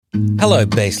Hello,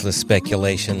 baseless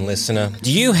speculation listener.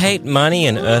 Do you hate money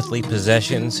and earthly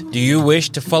possessions? Do you wish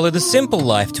to follow the simple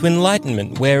life to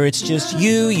enlightenment where it's just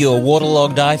you, your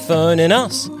waterlogged iPhone, and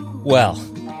us? Well,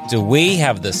 do we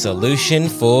have the solution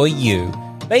for you?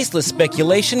 Baseless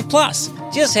Speculation Plus.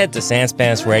 Just head to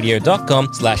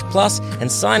sanspantsradio.com/plus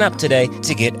and sign up today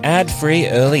to get ad-free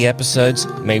early episodes,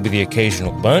 maybe the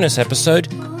occasional bonus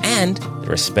episode, and the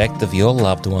respect of your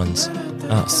loved ones.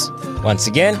 Us. Once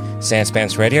again,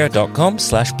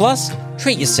 sanspantsradio.com/plus.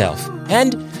 Treat yourself.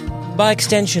 And, by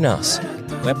extension, us.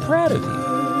 We're proud of you.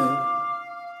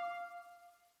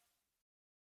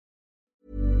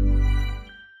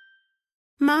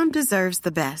 Mom deserves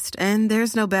the best, and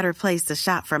there's no better place to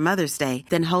shop for Mother's Day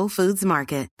than Whole Foods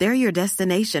Market. They're your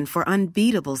destination for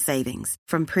unbeatable savings,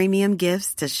 from premium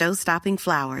gifts to show-stopping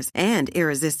flowers and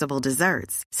irresistible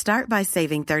desserts. Start by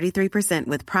saving 33%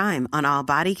 with Prime on all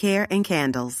body care and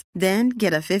candles. Then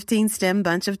get a 15-stem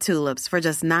bunch of tulips for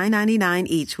just $9.99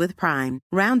 each with Prime.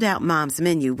 Round out Mom's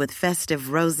menu with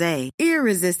festive rosé,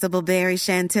 irresistible berry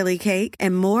chantilly cake,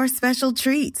 and more special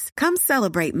treats. Come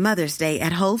celebrate Mother's Day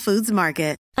at Whole Foods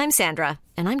Market. I'm Sandra,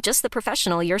 and I'm just the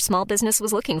professional your small business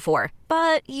was looking for.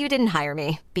 But you didn't hire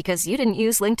me because you didn't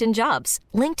use LinkedIn Jobs.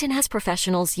 LinkedIn has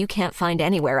professionals you can't find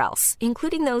anywhere else,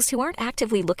 including those who aren't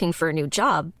actively looking for a new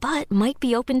job, but might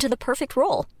be open to the perfect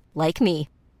role, like me.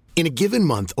 In a given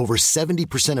month, over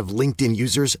 70% of LinkedIn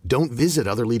users don't visit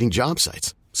other leading job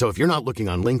sites. So if you're not looking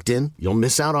on LinkedIn, you'll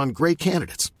miss out on great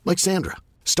candidates like Sandra.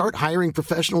 Start hiring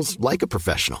professionals like a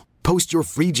professional. Post your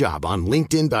free job on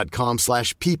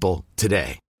linkedin.com/people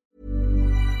today.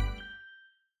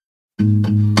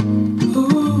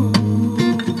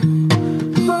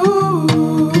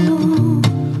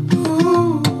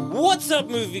 What's up,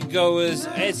 moviegoers?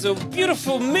 It's a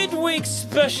beautiful midweek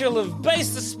special of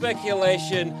Baseless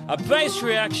Speculation, a base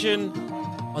reaction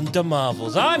on The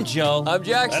Marvels. I'm Joel. I'm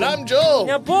Jackson. And I'm Joel.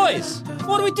 Now, boys,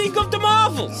 what do we think of The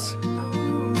Marvels?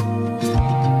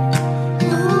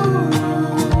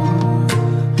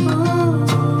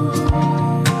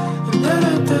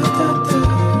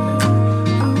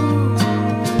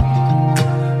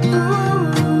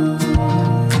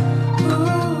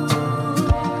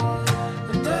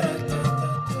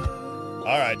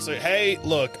 So, hey,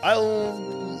 look,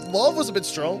 love was a bit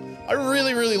strong. I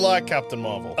really, really like Captain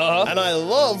Marvel. And I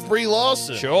love Brie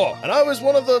Larson. Sure. And I was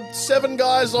one of the 7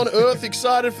 guys on Earth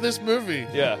excited for this movie.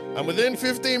 Yeah. And within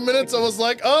 15 minutes, I was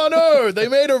like, oh no, they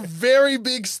made a very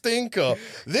big stinker.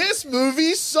 This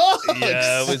movie sucks.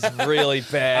 Yeah, it was really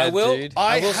bad,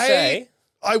 I will say...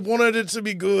 I wanted it to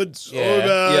be good so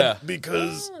bad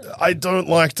because I don't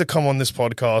like to come on this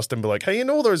podcast and be like, hey, you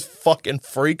know all those fucking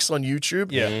freaks on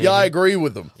YouTube? Yeah, I agree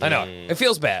with them. I know. It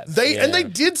feels bad. And they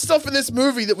did stuff in this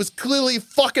movie that was clearly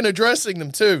fucking addressing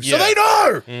them too. So they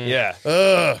know! Yeah.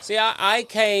 See, I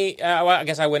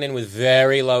guess I went in with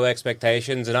very low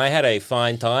expectations and I had a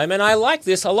fine time and I like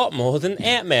this a lot more than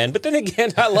Ant-Man. But then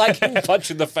again, I like him punch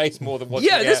in the face more than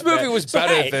watching Ant-Man. This movie was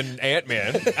better than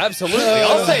Ant-Man. Absolutely.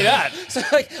 I'll say that. So,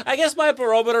 I guess my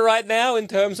barometer right now in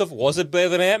terms of was it better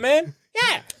than Ant-Man?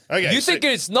 Yeah. Okay, you think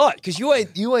it's not because you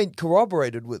ain't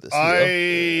corroborated with us.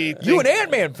 You an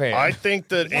Ant-Man fan? I think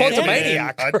that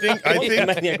Quantumaniac. I think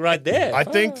Quantumaniac right there. I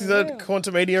think that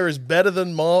Quantumania is better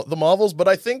than the Marvels, but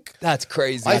I think that's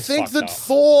crazy. I think that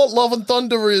Thor: Love and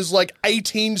Thunder is like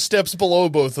 18 steps below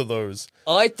both of those.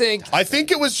 I think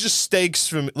it was just stakes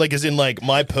from like as in like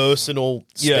my personal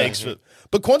stakes for.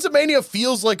 But Quantumania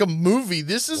feels like a movie.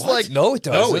 This is like... No, it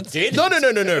doesn't. No, it did. No.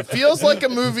 It feels like a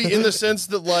movie in the sense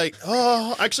that like...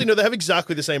 Oh, actually, no, they have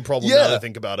exactly the same problem now that I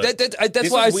think about it.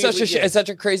 That's why it's such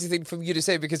a crazy thing for you to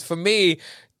say, because for me,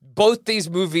 both these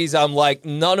movies, I'm like,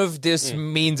 none of this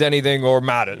means anything or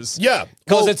matters. Yeah.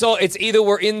 Because it's either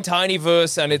we're in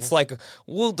Tinyverse and it's like,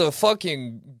 will the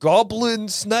fucking goblin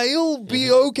snail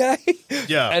be okay?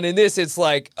 Yeah. And in this, it's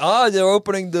like, they're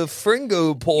opening the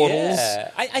Fringo portals. Yeah.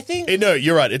 I think... No,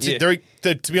 you're right. It's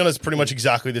to be honest, pretty much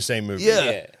exactly the same movie.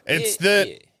 Yeah. It's that...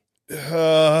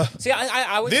 See,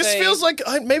 I would this say... feels like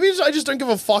maybe I just don't give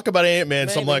a fuck about Ant-Man.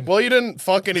 So I'm like, well, you didn't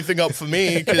fuck anything up for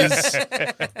me because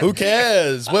who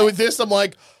cares? Where with this, I'm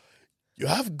like, you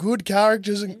have good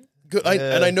characters and good,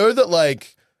 and I know that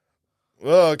like,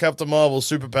 Captain Marvel's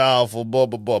super powerful, blah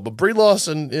blah blah. But Brie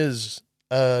Larson is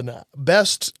an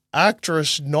Best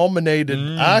Actress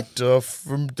nominated actor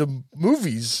from the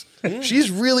movies.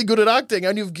 She's really good at acting,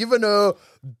 and you've given her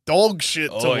dog shit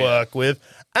to work with.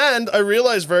 And I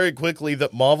realized very quickly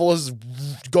that Marvel has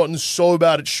gotten so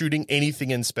bad at shooting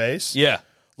anything in space. Yeah.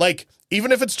 Like,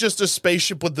 even if it's just a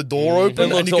spaceship with the door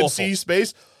open and you can see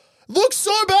space, Looks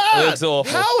so bad. It looks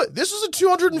awful. How? This was a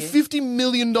 $250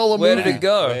 million movie. Where did it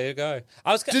go? There you go.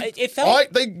 I was. Did- It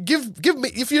felt. they give me,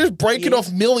 if you're just breaking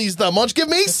off millies that much, give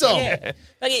me some. Yeah.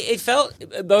 Like it felt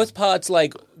both parts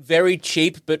like very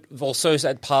cheap, but also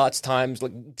at parts times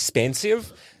like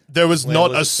expensive. There was Well,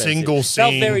 not it a was expensive. single It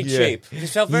felt scene. very cheap. It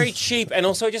felt very cheap, and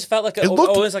also it just felt like It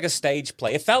looked- almost like a stage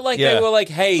play. It felt like Yeah. they were like,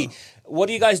 "Hey, what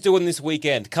are you guys doing this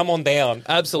weekend? Come on down."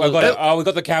 Absolutely. We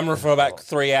got the camera for about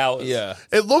 3 hours. Yeah.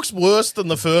 It looks worse than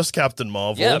the first Captain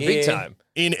Marvel. Yeah, big Yeah. time.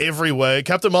 In every way.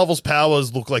 Captain Marvel's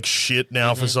powers look like shit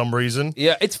now for some reason.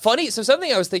 Yeah, it's funny. So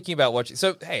something I was thinking about watching.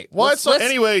 So hey, Why let's- it's not, let's-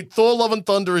 anyway, Thor Love and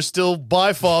Thunder is still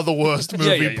by far the worst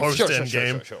movie yeah. post Sure,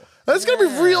 Endgame. sure. It's going to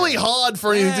be really hard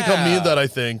for anything to come near that, I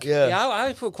think. Yeah,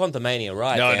 I put Quantumania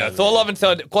right. No, down Thor there. Love and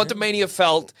Thunder. Quantumania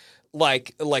felt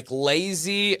like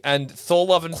lazy, and Thor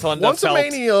Love and Thunder felt.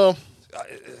 Quantumania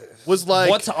was like...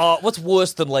 What's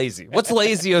worse than lazy? What's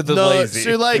lazier than no, lazy?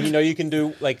 so like... You know, you can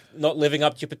do like not living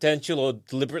up to your potential or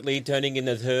deliberately turning in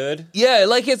a third. Yeah,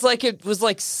 it was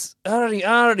like I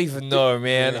don't even know,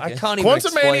 man. I can't even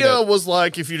explain Quantumania it. was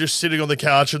like if you're just sitting on the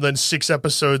couch and then 6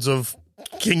 episodes of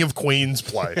King of Queens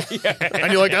play.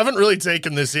 And you're like, I haven't really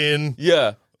taken this in.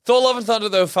 Yeah. Thor Love and Thunder,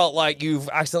 though, felt like you've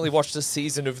accidentally watched a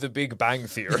season of The Big Bang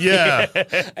Theory. Yeah.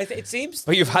 It seems.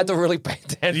 But you've had to really pay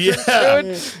attention Yeah. to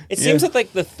it. It seems that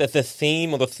like the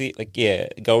theme or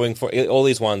going for all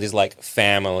these ones is like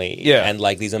family, Yeah. and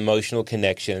like these emotional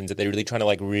connections that they're really trying to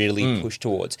like really push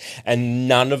towards, and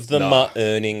none of them are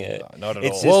earning it. not at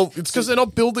It's all. Well, it's because they're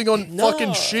not building on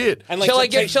fucking shit. And like,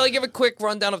 Shall I give a quick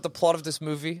rundown of the plot of this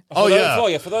movie? Oh,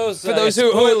 yeah. For those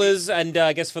who- spoilers, and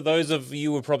I guess for those of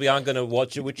you who probably aren't going to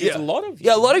watch it, which is a lot of you.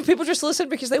 Yeah, a lot of people just listen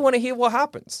because they want to hear what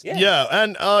happens. Yeah,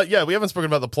 and we haven't spoken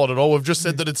about the plot at all. We've just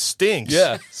said that it stinks.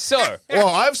 So, Well,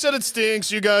 I've said it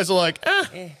stinks. You guys are like,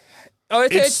 eh.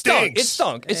 it stinks.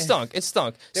 stunk. It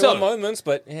stunk. There So, were moments,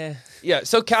 but yeah. yeah,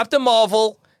 so Captain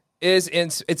Marvel is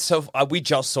in. It's so we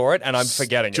just saw it, and I'm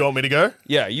forgetting Do you it. want me to go?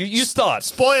 Yeah, you start.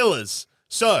 Spoilers.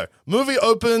 So, movie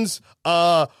opens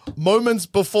moments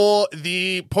before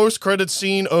the post-credit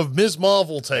scene of Ms.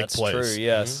 Marvel takes place. True.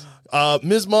 Yes.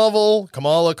 Ms. Marvel,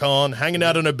 Kamala Khan, hanging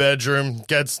out in her bedroom,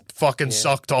 gets fucking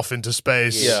sucked off into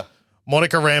space. Yeah.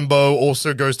 Monica Rambeau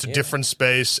also goes to different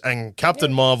space, and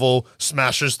Captain Marvel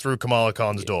smashes through Kamala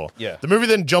Khan's door. Yeah. The movie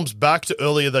then jumps back to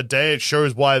earlier that day. It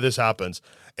shows why this happens.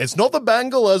 It's not the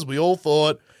bangle as we all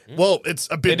thought. Well, it's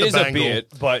a bit It the is a bangle. bit,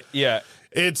 but yeah.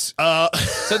 It's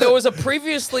So there was a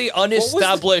previously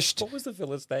unestablished What was the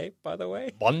villain's name, by the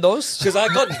way? Bondos. Because I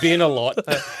got bin a lot.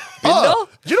 Oh,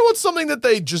 you know what's something that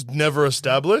they just never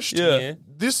established? Yeah.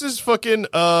 This is fucking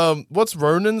what's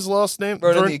Ronan's last name?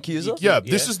 Ronan the Accuser? Yeah,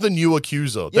 this is the new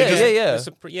accuser. They Yeah, just-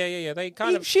 yeah. Yeah. They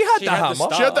kind of. She had the hammer.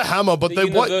 staff, She had the hammer, but the they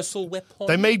what? universal weapon.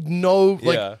 They made no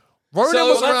like. Yeah. Ronan So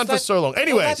was that's- around for so long.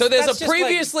 Anyway, So there's That's a just like-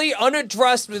 previously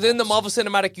unaddressed within the Marvel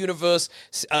Cinematic Universe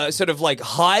sort of like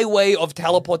highway of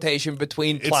teleportation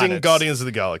between it's planets. in Guardians of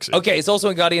the Galaxy. Okay, it's also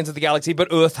in Guardians of the Galaxy, but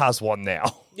Earth has one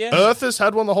now. Yeah. Earth has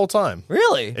had one the whole time.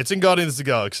 Really? It's in Guardians of the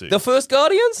Galaxy. The first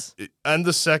Guardians? And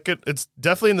the second, it's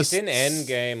definitely in the It's in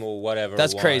Endgame or whatever.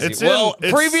 That's it was. crazy. It's in- Well,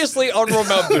 it's- previously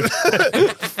unremembered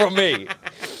from me.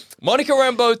 Monica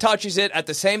Rambeau touches it at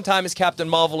the same time as Captain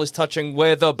Marvel is touching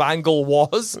where the bangle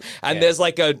was, and there's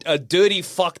like a dirty,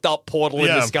 fucked up portal in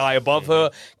the Yeah. sky above her.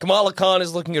 Kamala Khan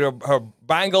is looking at her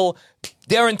bangle.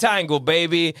 They're entangled,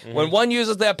 baby. When one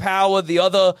uses their power, the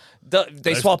other,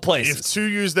 they swap places. If two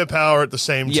use their power at the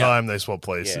same Yeah. time, they swap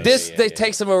places. This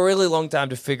takes them a really long time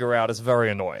to figure out. It's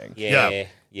very annoying. Yeah.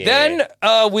 Then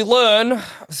we learn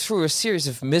through a series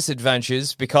of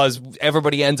misadventures because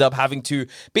everybody ends up having to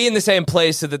be in the same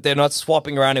place so that they're not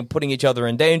swapping around and putting each other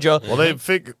in danger. Well, they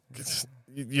fig.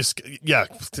 You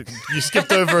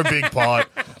skipped over a big part.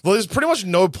 Well, there's pretty much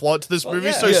no plot to this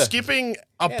movie, so Yeah. skipping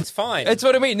up. It's fine. That's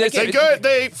what I mean.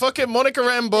 They fucking Monica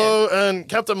Rambeau and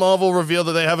Captain Marvel reveal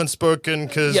that they haven't spoken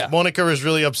because Yeah. Monica is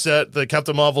really upset that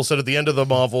Captain Marvel said at the end of the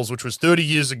Marvels, which was 30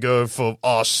 years ago for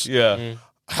us. Yeah.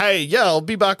 Hey, yeah, I'll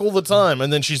be back all the time,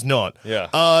 and then she's not. Yeah.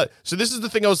 So this is the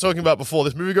thing I was talking about before.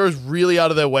 This movie goes really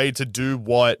out of their way to do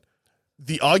what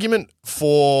the argument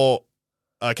for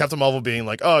Captain Marvel being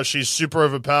like, oh, she's super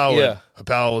overpowered. Yeah. Her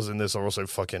powers in this are also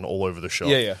fucking all over the shop.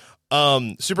 Yeah.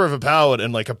 Super overpowered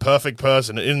and like a perfect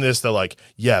person. In this, they're like,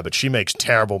 yeah, but she makes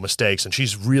terrible mistakes and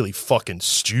she's really fucking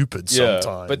stupid Yeah,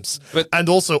 sometimes. but- and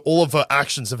also all of her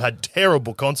actions have had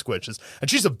terrible consequences, and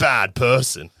she's a bad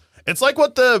person. It's like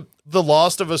what the The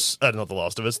Last of Us, not The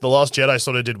Last of Us, The Last Jedi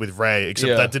sort of did with Rey,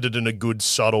 except that did it in a good,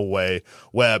 subtle way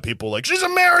where people are like, she's a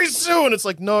Mary Sue! And it's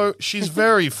like, no, she's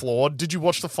very flawed. Did you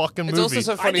watch the fucking movie? It's also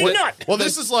so funny. I did not. Well,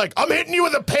 this is like, I'm hitting you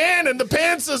with a pan and the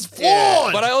pan says flawed! Yeah,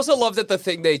 but I also love that the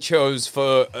thing they chose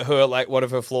for her, like one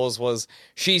of her flaws was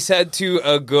she said to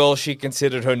a girl she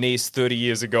considered her niece 30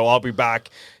 years ago, I'll be back.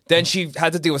 Then she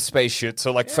had to deal with space shit,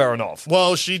 so like fair enough.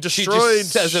 Well, she She destroyed... just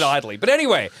says it idly. But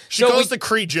anyway. She calls the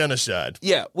Kree genocide.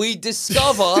 Yeah, we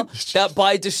discover that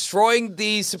by destroying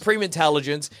the Supreme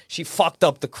Intelligence, she fucked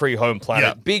up the Kree home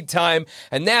planet big time.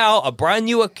 And now a brand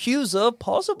new accuser,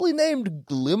 possibly named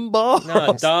Glimbar.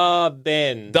 No,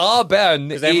 Dar-Ben. Dar-Ben.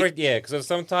 Because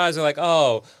sometimes they're like,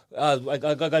 oh, I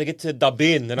gotta get to the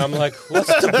bin, and I'm like, what's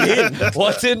the bin?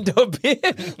 What's in the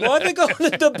bin? Why'd they go to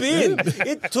the bin?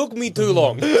 It took me too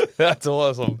long. That's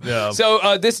awesome. Yeah.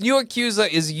 So this new accuser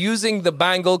is using the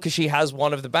bangle because she has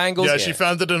one of the bangles. Yeah, she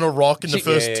found it in a rock in the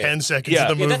first 10 seconds of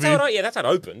the movie. That's how it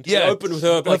opened. Yeah. It opened with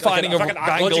her like, finding a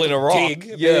bangle in a rock.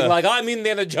 Dig, being like, I'm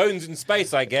Indiana Jones in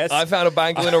space, I guess. I found a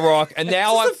bangle in a rock, and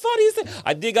now This is the funniest thing.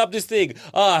 I dig up this thing.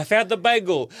 Oh, I found the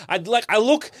bangle. I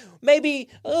look maybe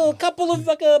a couple of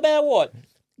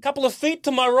couple of feet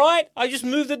to my right. I just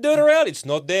moved the dirt around. It's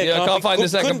not there. Yeah, I can't find the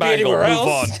second bangle. Move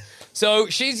on. So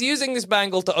she's using this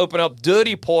bangle to open up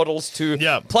dirty portals to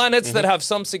planets that have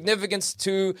some significance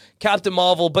to Captain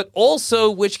Marvel, but also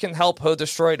which can help her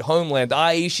destroy homeland,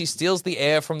 i.e. she steals the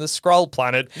air from the Skrull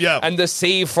planet and the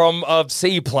sea from a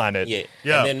sea planet.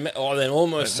 Yeah. And then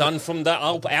almost sun from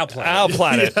our planet. Our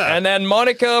planet. And then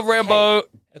Monica Rambeau...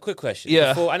 A quick question.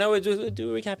 Yeah. I know we're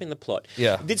recapping the plot.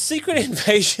 Yeah. Did Secret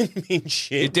Invasion mean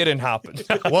shit? It didn't happen.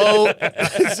 Well,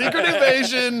 Secret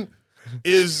Invasion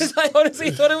is... I honestly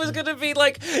thought it was going to be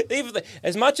like...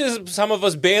 As much as some of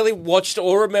us barely watched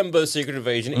or remember Secret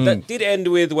Invasion, that did end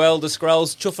with, well, the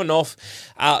Skrulls chuffing off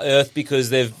our Earth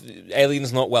because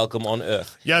aliens not welcome on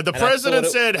Earth. Yeah, the president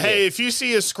said, hey, if you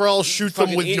see a Skrull, shoot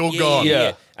them with your gun.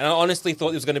 Yeah. And I honestly thought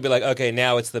it was going to be like, okay,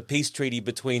 now it's the peace treaty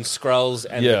between Skrulls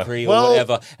and the Kree or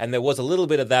whatever. And there was a little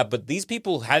bit of that, but these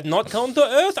people had not come to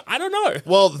Earth? I don't know.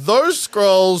 Well, those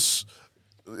Skrulls...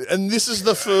 And this is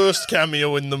the first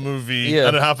cameo in the movie,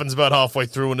 and it happens about halfway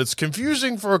through, and it's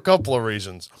confusing for a couple of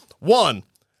reasons. One,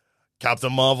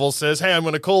 Captain Marvel says, hey, I'm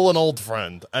going to call an old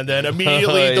friend. And then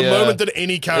immediately, the moment that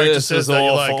any character says that,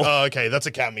 you're like, oh, okay, that's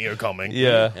a cameo coming.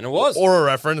 Yeah. And it was. Or a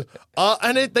reference.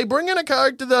 And they bring in a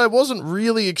character that I wasn't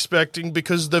really expecting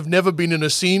because they've never been in a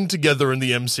scene together in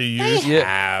the MCU. They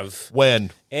have.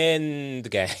 When? In the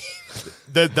game.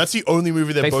 That's the only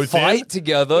movie they're They both fight in.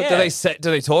 together. Yeah. Do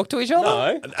they talk to each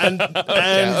other? No. And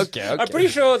Okay. I'm pretty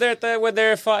sure when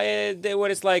they're fighting,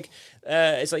 when it's like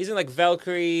isn't like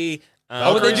Valkyrie.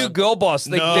 Oh, when they do Girl Boss.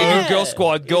 They do Girl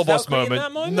Squad, Girl Is Boss Valkyrie in moment.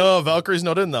 that moment? No, Valkyrie's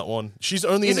not in that one. She's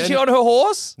only Isn't in... she on her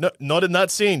horse? No, not in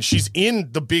that scene. She's in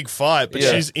the big fight, but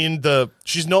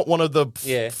she's not one of the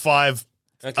five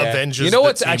Avengers. You know that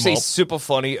what's team actually up. super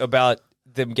funny about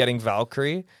them getting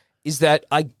Valkyrie is that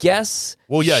I guess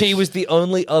yeah, she was the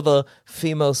only other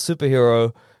female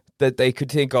superhero that they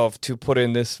could think of to put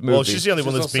in this movie. Well, she's the only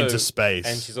one that's been also- to space.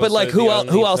 And she's But, also like, who the el-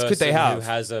 only who else could they person have? Who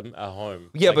has a home?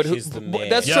 Yeah, Like, but who- she's the but mayor.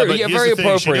 that's Yeah, true. but Yeah, here's very the thing.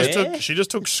 appropriate. She just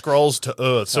took Skrulls to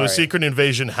Earth, so Sorry. Secret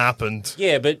Invasion happened.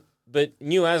 Yeah, but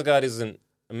New Asgard isn't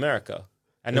America.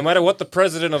 And no matter what the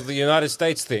president of the United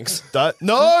States thinks.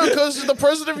 No, because the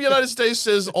president of the United States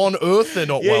says on Earth they're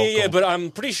not welcome. Yeah, but I'm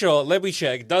pretty sure, let me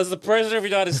check, does the president of the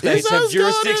United States have Asgard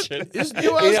jurisdiction is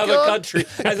New in other Asgard? countries?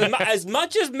 As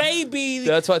much as maybe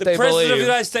That's what the they president of believe. the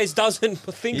United States doesn't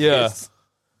think Yeah. this.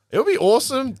 It would be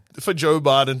awesome for Joe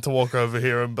Biden to walk over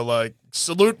here and be like,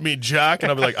 salute me, Jack.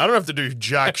 And I'd be like, I don't have to do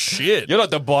jack shit. You're not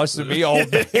the boss of me, old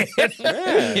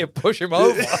man. You push him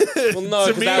over. Well, no,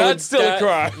 To 'cause me, that that's still a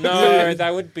crime. No,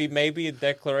 that would be maybe a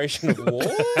declaration of war.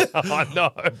 Oh,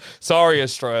 no. Sorry,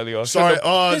 Australia. Sorry,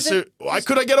 Is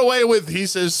could I get away with, he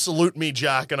says, salute me,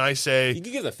 Jack, and I You say, can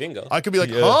give the finger. I could be like,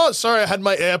 oh, sorry, I had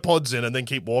my AirPods in, and then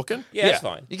keep walking. Yeah, that's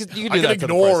fine. You can do I can that to the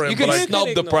ignore president. him, You but I- can snub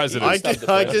You the can president.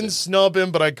 ignore- I can snub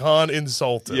him, but I can't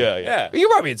insult him. Yeah. Yeah. You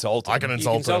might be insulted. I can You can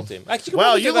insult insult him. him. Actually, Wow,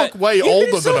 probably you do that. look way You can older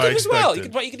insult than I him as well.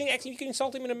 expected. You can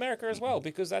insult him in America as well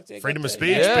because that's Freedom of that's-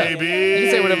 speech, Yeah. baby. You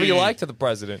can say whatever you like to the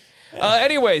president.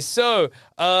 Anyway, so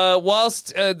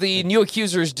whilst the new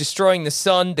accuser is destroying the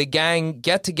sun, the gang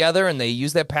get together and they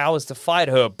use their powers to fight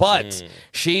her. But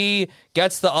she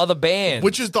gets the other band.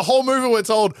 Which is the whole movie we're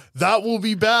told, that will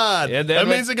be bad. Yeah, that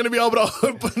means they're going to be able to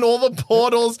open all the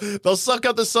portals. They'll suck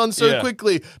out the sun so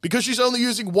quickly because she's only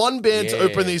using one band to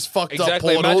open these fucked up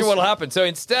Exactly. portals. Imagine what'll happen. So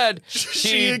instead,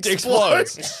 she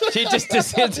explodes. She just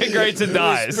disintegrates and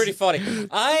dies. It's pretty funny.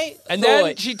 And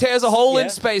then she tears a hole in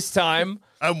Yeah. space-time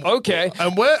Okay.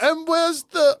 And where's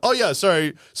the? Oh yeah,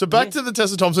 sorry. So back to the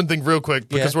Tessa Thompson thing real quick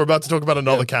because we're about to talk about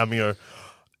another cameo.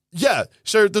 Yeah.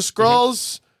 So the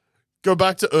Skrulls go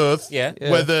back to Earth. Yeah.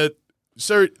 Where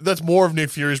so that's more of Nick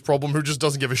Fury's problem, who just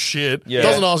doesn't give a shit. Yeah.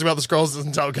 Doesn't ask about the Skrulls,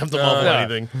 doesn't tell Captain Marvel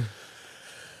anything.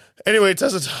 Anyway,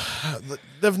 Tessa,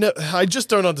 I just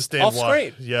don't understand Off why.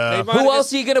 screen. Yeah. They might- Who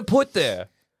else are you going to put there?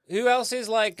 Who else is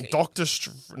like... Doctor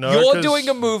no, You're 'cause doing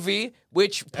a movie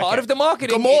which part of the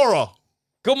marketing...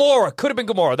 Gamora. Could have been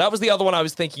Gamora. That was the other one I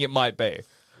was thinking it might be.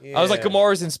 I was like,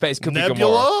 Gamora's in space. Could be Gamora.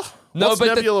 Nebula? No, What's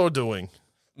but Nebula doing?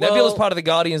 Nebula's Well- part of the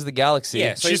Guardians of the Galaxy.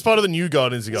 Yeah, so She's part of the new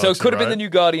Guardians of the So Galaxy, it could have been right? the new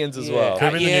Guardians as well. Could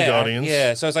have been the new Guardians.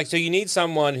 Yeah, so it's like, so you need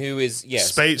someone who is,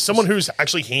 Space, someone who's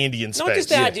actually handy in space. Not just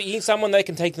that, you need someone that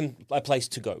can take them a place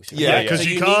to go to. Yeah, right? because So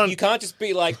you you can't just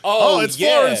be like, oh, it's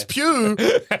yeah. Florence Pugh.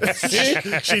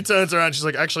 she turns around. She's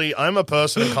like, actually, I'm a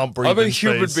person who can't breathe. I'm a in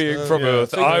human space. being from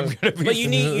Earth. I'm going to be... But you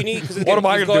need because What am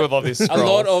I gonna do with all these A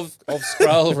lot Skrulls? of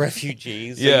Skrull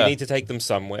refugees. So Yeah. you need to take them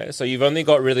somewhere. So you've only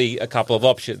got really a couple of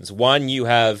options. One, you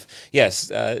have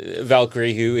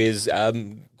Valkyrie, who is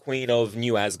Queen of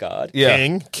New Asgard.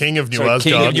 Yeah. King of New Sorry, Asgard.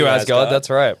 King of New Asgard, that's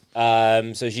right.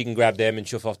 So she can grab them and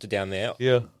chuff off to down there.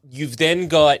 Yeah. You've then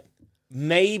got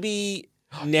maybe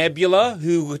Nebula,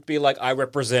 who would be like, I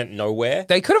represent nowhere.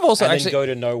 They could have also and actually... then go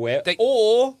to nowhere.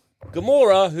 Or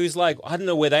Gamora, who's like, I don't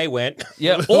know where they went.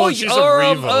 Yeah. Well, Or she's a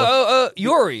Revo.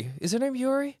 Yuri. Is her name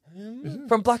Yuri?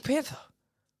 From Black Panther.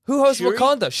 Who hosts Shuri?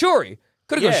 Wakanda? Shuri.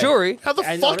 Could have Yeah. gone Shuri. How the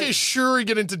And fuck on it- is Shuri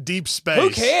get into deep space? Who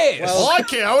cares? Well, I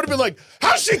care. I would have been like,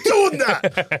 how's she doing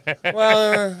that?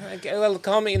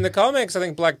 In the comics, I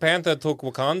think Black Panther took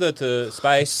Wakanda to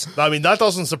space. I mean, that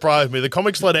doesn't surprise me. The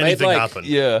comics let anything like- happen.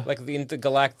 Yeah. Like the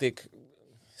intergalactic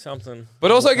something.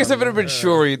 But also, I guess if it had been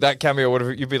Shuri, that cameo would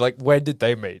have... You'd be like, when did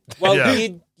they meet? Well, Yeah.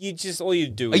 you just, all you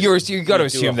do is... You got to you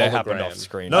do assume a that happened hologram. off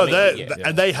screen. No, I mean,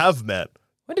 and they have met.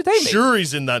 When did they meet?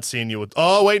 Shuri's in that scene.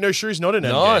 Oh wait, no, Shuri's not in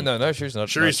Endgame. No, Shuri's not.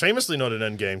 Shuri's famously not in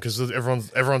Endgame because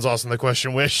everyone's asking the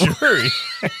question, "Where's Shuri?"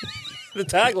 The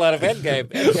tagline of Endgame.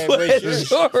 Endgame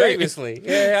Shuri? famously.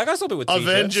 Yeah, I got something with t-shirts.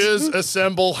 Avengers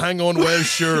assemble. Hang on, where's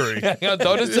Shuri? Hang on,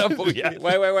 don't assemble yet.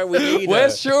 Wait, we need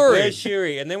Where's Shuri? Where's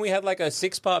Shuri? And then we had like a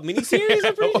 6-part miniseries,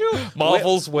 I'm pretty sure.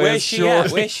 Marvel's Where's she Shuri?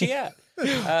 at? Where's she at?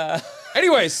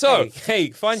 Anyway, so Hey,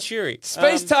 find Shuri.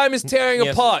 space time is tearing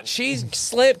yes. apart. She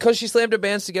slammed her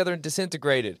bands together and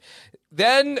disintegrated.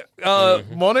 Then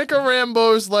Monica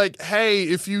Rambeau's like, "Hey,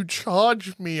 if you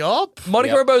charge me up,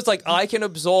 Monica Yep. Rambeau's like, I can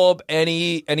absorb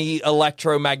any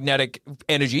electromagnetic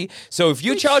energy. So if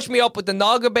you charge me up with the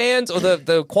Naga bands or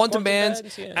the quantum bands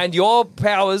bands, yeah. and your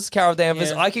powers, Carol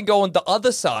Danvers, Yeah. I can go on the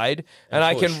other side and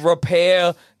I push. can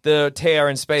repair the tear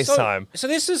in space time. So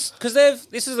this is because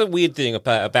this is a weird thing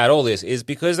about all this is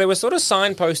because they were sort of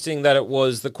signposting that it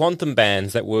was the quantum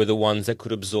bands that were the ones that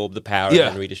could absorb the power Yeah.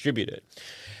 and redistribute it.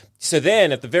 So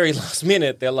then, at the very last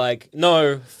minute, they're like,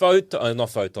 "No, not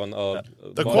photon.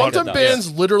 the quantum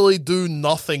bands literally do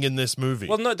nothing in this movie.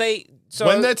 Well, no, they. So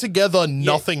when they're together,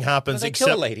 nothing happens they except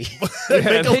kill a lady. they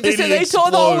make a lady They tore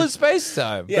the hole in explode. space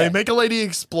time. Yeah. They make a lady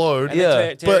explode.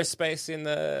 Yeah. tear space in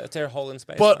the tear a hole in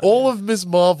space. But all of Ms.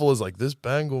 Marvel is like, this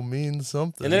bangle means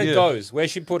something. and then it goes. Where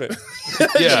she put it?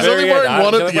 She's only wearing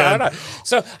one at the I end. don't know.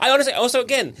 So I honestly, also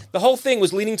again, the whole thing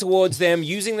was leaning towards them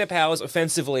using their powers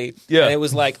offensively. Yeah. And it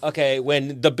was like, okay,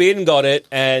 when the bin got it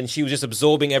and she was just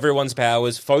absorbing everyone's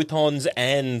powers, photons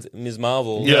and Ms.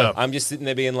 Marvel. Yeah. I'm just sitting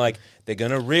there being like, they're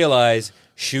gonna realize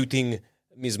shooting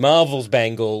Ms. Marvel's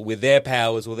bangle with their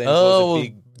powers will then cause a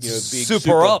big. Big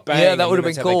super up. bang, Yeah, that and would've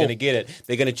that's been how cool. They're going to get it.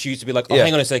 They're going to choose to be like, oh, Yeah.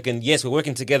 hang on a second. Yes, we're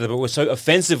working together, but we're so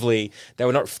offensively that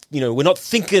we're not, we're not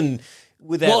thinking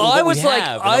with that. Well, with I what was we like,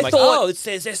 have. And I I'm like, thought- oh, it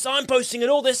says they're signposting it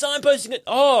all. They're signposting it.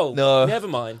 Oh, No. never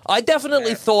mind. I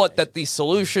definitely thought that the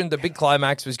solution, the big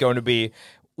climax, was going to be,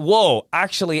 whoa,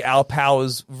 actually our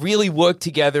powers really work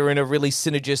together in a really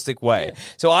synergistic way.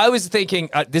 So I was thinking,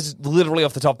 this is literally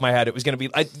off the top of my head, it was going to be,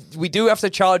 we do have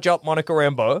to charge up Monica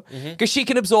Rambeau because she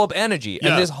can absorb energy.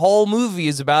 Yeah. And this whole movie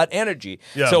is about energy.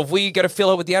 Yeah. So if we got to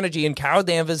fill it with the energy, and Carol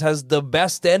Danvers has the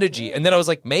best energy. And then I was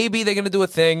like, maybe they're going to do a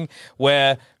thing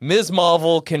where Ms.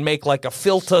 Marvel can make like a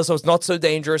filter so it's not so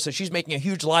dangerous. So she's making a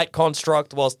huge light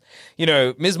construct whilst,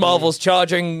 Ms. Marvel's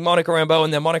charging Monica Rambeau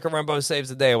and then Monica Rambeau saves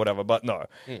the day or whatever. But no,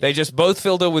 they just both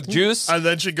filled her with juice. And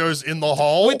then she goes in the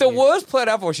hole. With the worst plan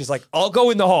ever, where she's like, I'll go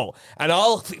in the hole and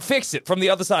I'll fix it from the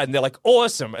other side. And they're like,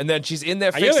 awesome. And then she's in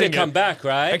there You're fixing going to come it. back,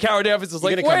 right? And Carol Danvers is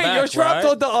like, You're gonna wait, come you're back, trapped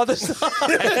right? on the other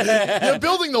side. You're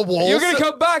building the wall. You're going to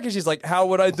come back. And she's like, how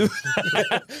would I do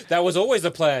that? That was always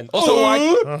the plan.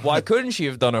 Also, why couldn't she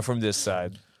have done it from this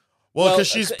side? Well, because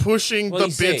she's pushing well, the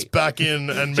you bits see. back in,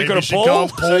 and She maybe got a she ball?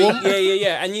 can't pull them.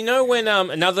 Yeah. And you know when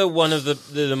another one of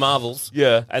the Marvels,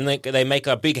 Yeah. and they make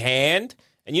a big hand,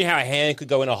 and you know how a hand could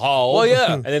go in a hole, Well,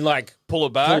 yeah. and then like Pull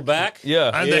it back.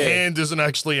 Yeah. And the hand isn't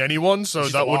actually anyone, so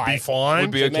that would be fine.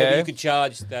 Would be So okay. maybe you could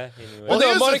charge that anyway. Well, no,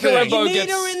 here's the Monica thing. Rambeau you need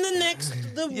gets... her in the next.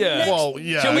 Yeah. Well,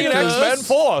 yeah. She'll be an because- X-Men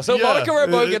 4. So Yeah. Monica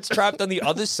Rambeau gets trapped on the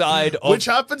other side of... Which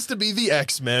happens to be the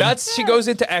X-Men. She goes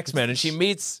into X-Men and she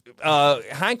meets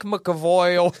Hank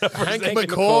McAvoy or whatever. Hank his name is.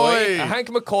 McCoy. Hank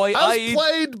McCoy, As i.e.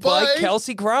 played by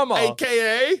Kelsey Grammer.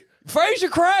 AKA... Fraser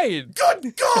Crane.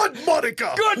 Good God,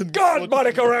 Monica! Good God,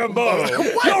 Monica Rambeau.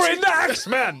 You're in the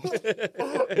X-Men.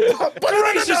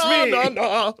 Gracious me.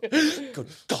 No. Good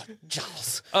God,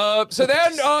 Giles. So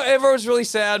then everyone's really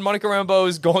sad. Monica Rambeau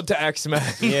is going to X-Men.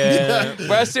 Yeah.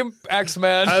 Rest in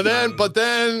X-Men. And then,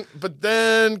 but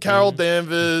then Carol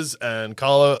Danvers and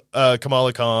Kamala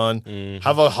Khan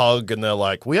have a hug, and they're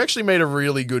like, "We actually made a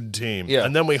really good team." Yeah.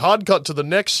 And then we hard cut to the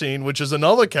next scene, which is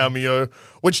another cameo,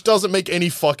 which doesn't make any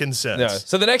fucking sense. No.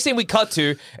 So the next thing we cut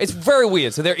to, it's very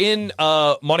weird. So they're in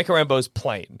Monica Rambeau's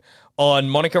plane on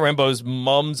Monica Rambeau's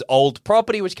mom's old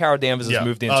property, which Carol Danvers has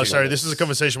moved into. Oh, sorry. This is a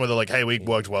conversation where they're like, "Hey, we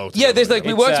worked well." Yeah, there's like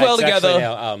we worked well it's together. actually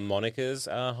now, Monica's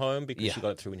home because she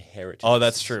got it through inheritance. Oh,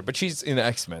 that's true. But she's in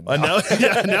X-Men. And now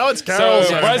it's Carol's.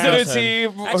 So home. residency,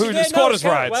 Actually, who squatters'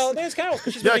 Carol. rights. Well, there's Carol.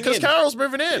 She's Yeah, moving because in. Carol's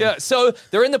moving in. Yeah, so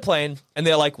they're in the plane and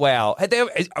they're like, wow. They have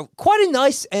quite a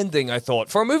nice ending, I thought.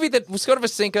 For a movie that was sort of a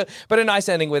sinker, but a nice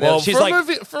ending with Well, it. She's for, like,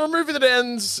 a movie that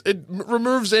ends, it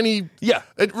removes any. Yeah.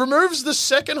 It removes the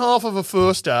second half of a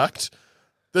first act.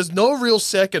 There's no real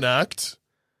second act.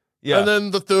 yeah. And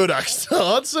then the third act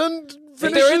starts and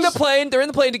finishes. They're in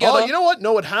the plane together. Oh, you know what?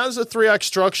 No, it has a 3-act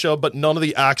structure, but none of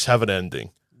the acts have an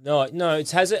ending. No,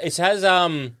 it has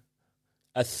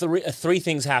three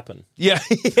things happen. Yeah,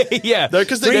 yeah. No,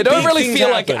 'cause they they- don't big really things feel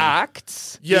like happen.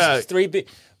 acts. Yeah. There's three big.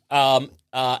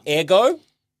 Air go,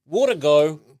 water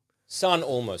go, sun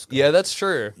almost go. Yeah, that's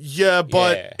true. Yeah,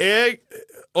 but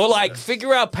Or like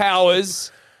figure out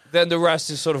powers, then the rest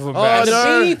is sort of a no. mess.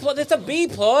 The B plot. There's a B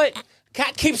plot.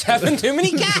 Cat keeps having too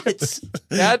many cats.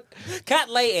 Cat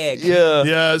lay egg. Yeah,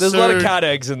 Yeah, There's a lot of so- cat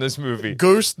eggs in this movie.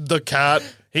 Ghost the cat,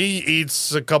 he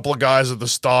eats a couple of guys at the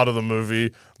start of the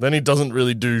movie. Then he doesn't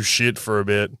really do shit for a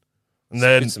bit. And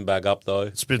then Spits them back up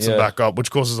though. spits Yeah. him back up,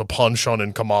 which causes a punch on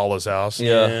in Kamala's house.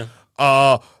 Yeah.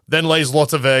 Then lays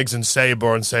lots of eggs in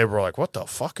Saber, and Saber are like, what the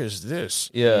fuck is this?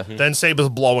 Yeah. Then Saber's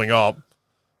blowing up,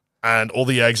 and all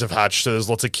the eggs have hatched, so there's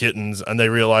lots of kittens, and they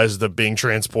realize that being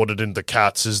transported into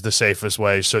cats is the safest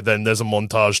way. So then there's a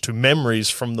montage to memories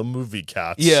from the movie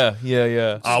Cats. Yeah.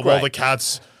 While the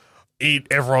cats eat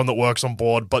everyone that works on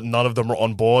board, but none of them are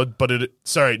on board. But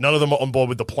none of them are on board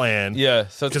with the plan. Yeah,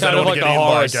 so it's 'Cause kind they of don't like wanna a get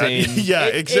horror eaten by a cat. scene.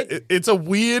 Yeah, it's a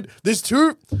weird. There's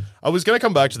two. I was going to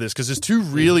come back to this because there's two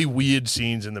really weird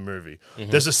scenes in the movie.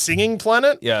 There's a singing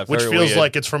planet, Yeah, which very feels weird.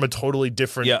 like it's from a totally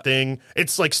different Yeah. thing.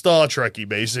 It's like Star Trek-y,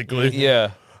 basically.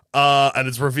 Yeah. And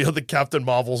it's revealed that Captain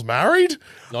Marvel's married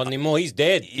Not anymore. He's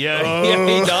dead. Yeah,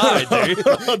 he died, dude.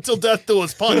 until death do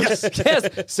us part. Yes,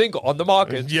 single on the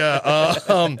market. Yeah,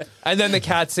 And then the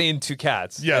cat scene, two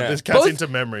cats. yeah. There's cats Both- into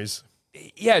memories.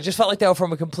 Yeah, it just felt like they were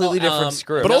from a completely different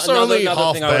script. But also only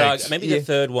another thing I would half-baked. argue, maybe the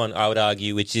third one I would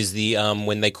argue, which is the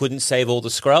when they couldn't save all the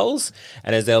Skrulls,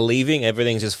 and as they're leaving,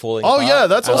 everything's just falling Oh, apart. yeah,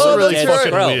 that's And also all really dead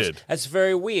fucking Skrulls. weird. That's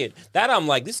very weird. That I'm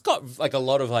like, this got like a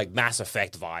lot of like Mass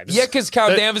Effect vibes. yeah, because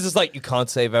Carol Danvers is like, you can't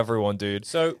save everyone, dude.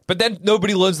 So- but then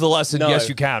nobody learns the lesson. No. Yes,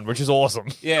 you can, which is awesome.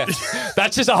 Yeah.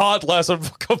 That's just a hard lesson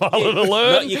for Kamala to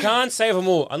learn. No, you can't save them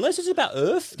all unless it's about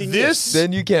Earth. Didn't you? This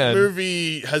Then you can.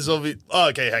 movie has obviously. Oh,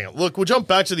 okay, hang on. Look, we'll jump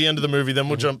back to the end of the movie, then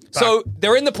we'll jump back. So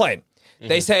they're in the plane.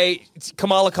 They say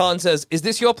Kamala Khan says, "Is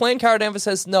this your plane?" Cara Danvers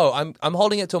says, "No, I'm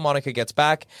holding it till Monica gets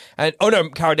back." And oh no,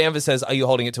 Cara Danvers says, "Are you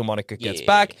holding it till Monica gets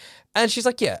back?" And she's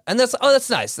like, "Yeah." And that's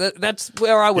nice. That's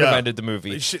where I would have Yeah. ended the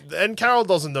movie. And Carol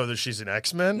doesn't know that she's an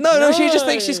X-Men. No, she just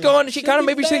thinks she's gone. She kind of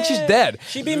maybe thinks she's dead.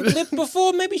 She's been blipped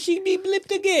before. Maybe she'd be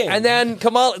blipped again. And then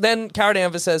Cara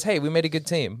Danvers says, "Hey, we made a good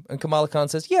team." And Kamala Khan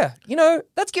says, "Yeah,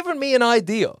 that's given me an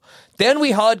idea." Then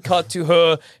we hard cut to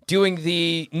her doing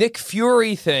the Nick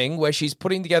Fury thing where she's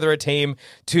putting together a team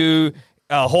to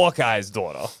Hawkeye's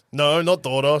daughter. No, not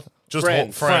daughter. Just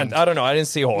Friend. I don't know. I didn't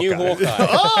see Hawkeye. New Hawkeye.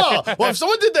 Oh, well, if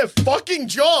someone did their fucking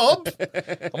job.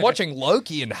 I'm watching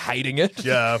Loki and hating it.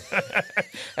 Yeah.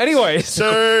 Anyway,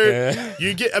 So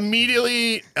you get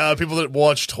immediately people that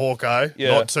watched Hawkeye.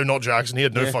 Yeah. Not Jackson. He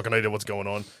had no fucking idea what's going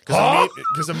on.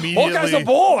 Because immediately. Hawkeye's a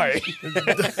boy.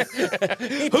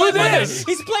 Who this?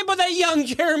 He's played by that young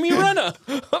Jeremy Renner.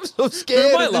 I'm so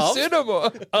scared Who of the love?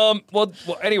 cinema. Well,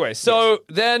 anyway, so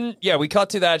then we cut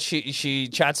to that. She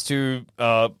chats to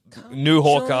new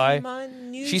Hawkeye.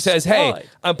 She says, "Hey,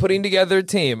 I'm putting together a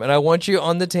team, and I want you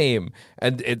on the team."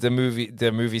 And the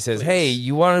movie says, "Hey,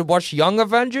 you want to watch Young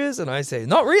Avengers?" And I say,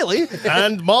 "Not really."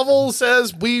 And Marvel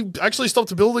says we actually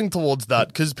stopped building towards that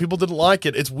because people didn't like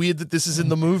it. It's weird that this is in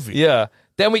the movie. Yeah.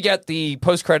 Then we get the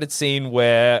post-credit scene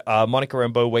where Monica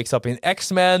Rambeau wakes up in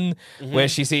X-Men, where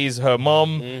she sees her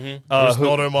mom, Who's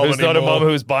not her mom who's not her anymore. mom,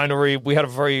 who's binary. We had a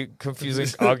very confusing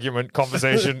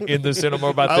conversation in the cinema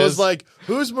about this. I was like,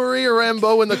 who's Maria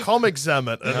Rambeau in the comics,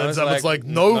 Zamet? And then was Zamet's like, like,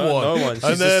 no one. no one. She's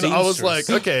And then the I was like,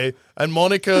 seamstress. okay. And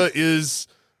Monica is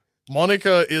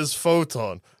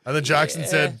Photon. And then Jackson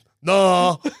said,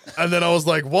 nah. And then I was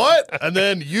like, what? And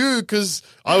then because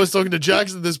I was talking to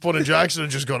Jackson at this point, and Jackson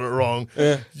had just got it wrong.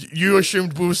 You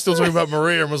assumed we were still talking about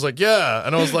Maria and was like, yeah.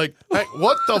 And I was like, hey,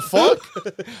 what the fuck?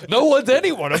 no one's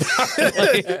anyone,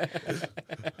 apparently.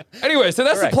 Anyway, so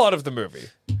that's Correct. the plot of the movie.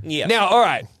 Yeah. Now, all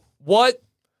right, what,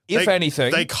 if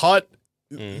anything... They cut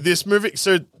this movie.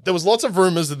 So there was lots of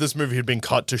rumors that this movie had been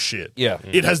cut to shit. Yeah.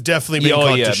 It has definitely been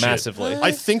cut to shit. massively.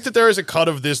 I think that there is a cut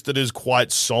of this that is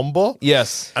quite somber.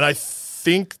 Yes. And I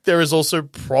think there is also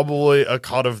probably a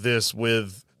cut of this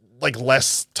with like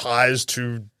less ties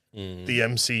to the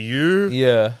MCU.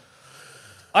 Yeah.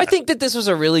 I think that this was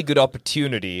a really good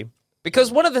opportunity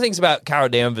because one of the things about Carol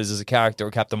Danvers as a character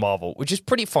of Captain Marvel, which is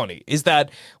pretty funny, is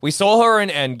that we saw her in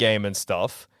Endgame and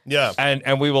stuff. Yeah.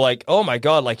 And we were like, oh my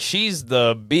God, like she's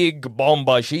the big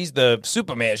bomba. She's the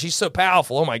Superman. She's so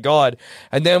powerful. Oh my God.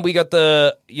 And then we got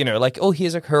the, like, oh,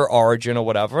 here's her origin or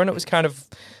whatever. And it was kind of,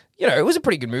 it was a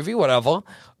pretty good movie, whatever.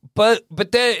 But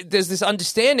there's this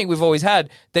understanding we've always had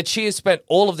that she has spent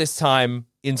all of this time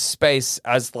in space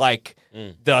as like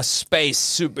the space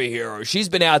superhero. She's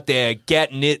been out there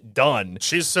getting it done.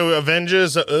 She's so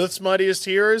Avengers are Earth's mightiest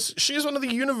heroes. She's one of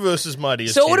the universe's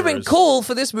mightiest So it would have been heroes. cool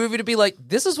for this movie to be like,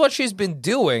 this is what she's been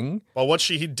doing. Well, what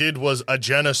she did was a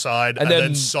genocide and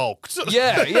then sulked.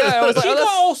 Yeah. I was like, She oh, got that's-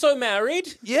 also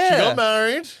married. yeah. She got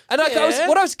married. And I was, Yeah.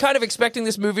 what I was kind of expecting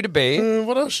this movie to be,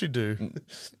 What else she do?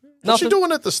 What's Nothing. she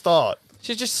doing at the start?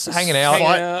 she's just hanging out. Hanging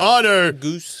Fight. out. Oh no.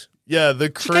 Goose. Yeah,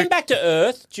 the She came back to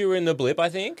Earth during the blip, I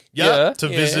think. Yeah, to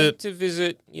Yeah, visit. to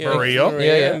visit Maria.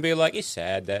 Yeah. and be like, it's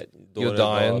sad that You're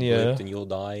daughter dying, got yeah. blipped and you're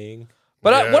dying.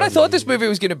 But what I thought this movie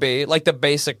was going to be, like the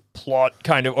basic plot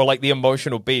kind of, or like the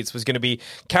emotional beats, was going to be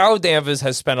Carol Danvers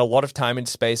has spent a lot of time in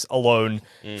space alone,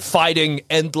 fighting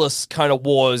endless kind of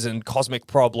wars and cosmic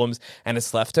problems, and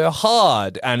it's left her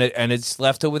hard, and it's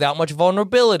left her without much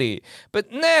vulnerability.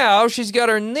 But now she's got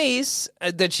her niece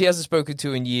that she hasn't spoken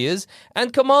to in years,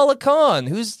 and Kamala Khan,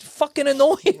 who's fucking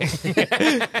annoying.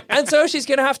 And so she's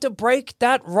going to have to break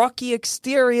that rocky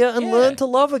exterior and learn to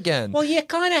love again. Well, you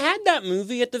kind of had that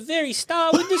movie at the very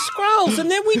start with the Skrulls, and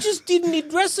then we just didn't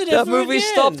address it that ever movie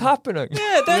again. stopped happening.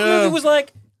 Yeah, that movie was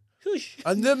like, whoosh.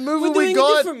 And the movie We're we doing a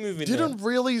got different movie now. didn't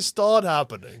really start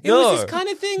happening. It was this kind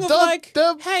of thing of like,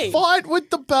 The hey, fight with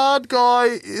the bad guy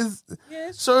is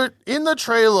Yes. so in the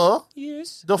trailer.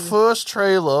 yes. The first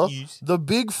trailer, the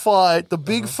big fight, the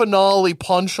big finale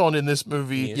punch on in this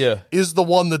movie Yeah. is the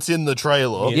one that's in the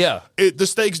trailer. Yeah. The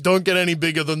stakes don't get any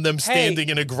bigger than them standing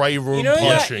in a grey room You know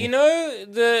punching. that, you know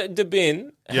the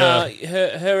bin, Yeah.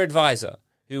 her advisor,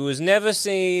 who was never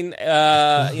seen.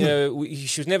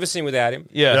 She was never seen without him.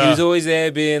 Yeah. He was always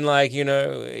there, being like,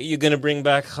 you're gonna bring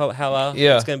back Hela.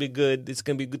 Yeah. It's gonna be good. It's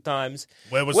gonna be good times.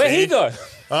 Where was Where'd he? he go?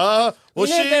 Well,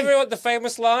 You never got the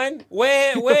famous line.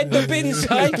 Where'd the bin's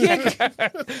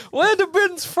sidekick? Where'd the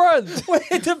Bin's friend?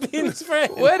 Where'd the bin's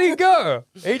friend? Where'd he go?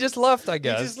 He just left, I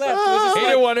guess. He just left. It was just He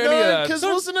like- didn't want any of that. because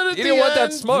wasn't it at He the didn't want that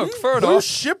end? smoke. Fair Whose enough.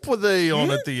 ship were they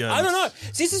on at the end? I don't know.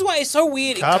 See, this is why it's so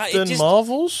weird. Captain it just,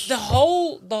 Marvel's? The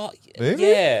whole,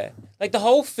 like the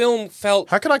whole film felt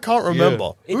How can I can't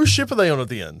remember? Whose ship are they on at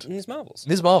the end? Ms. Marvel's.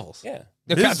 Ms. Marvels. Yeah.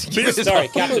 Sorry,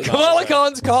 Captain Kamala Marvel.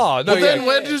 Khan's car. No, Well, then yeah.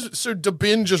 where does so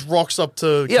Dabin just rocks up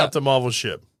to Yeah. Captain Marvel's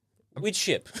ship? Which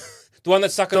ship? The one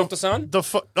that's sucking off the sun?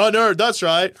 Oh no, that's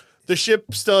right. the ship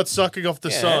starts sucking off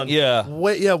the sun. Yeah.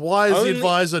 Why is the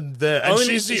advisor there? And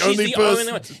she's the only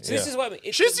person. This is why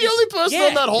She's the only person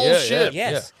on that whole ship.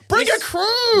 Yes. Bring a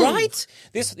crew. Right?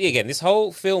 This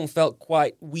whole film felt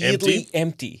quite weirdly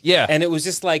empty. Yeah. And it was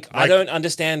just like, I don't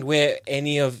understand where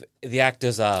any of the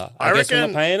actors are. I guess we're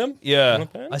reckon- not paying them. Yeah. We're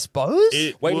not paying them? I suppose?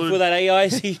 Waiting for that AI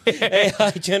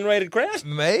generated crowd.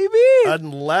 Maybe?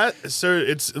 So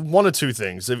it's one of two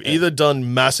things. They've either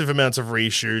done massive amounts of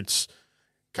reshoots.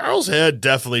 Carol's hair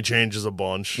definitely changes a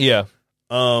bunch. Yeah.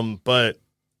 But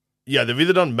yeah, they've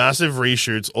either done massive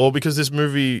reshoots or because this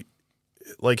movie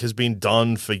has been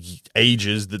done for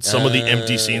ages that some of the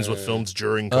empty scenes were filmed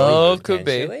during COVID. Oh, could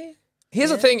be. Actually? Here's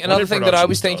the thing, another thing that I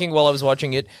was production thinking while I was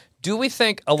watching it. Do we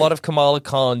think a lot of Kamala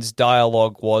Khan's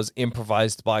dialogue was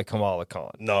improvised by Kamala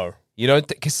Khan? No. You know,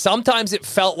 because sometimes it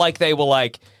felt like they were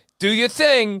like, do your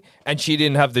thing, and she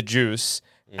didn't have the juice.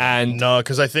 And No,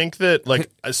 because I think that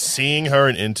seeing her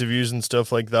in interviews and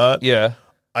stuff like that, yeah.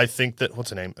 I think that what's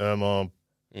her name? Ayman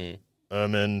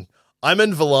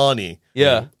Vellani.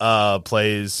 Yeah.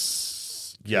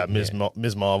 Plays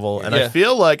Ms. Marvel. And Yeah. I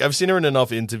feel like I've seen her in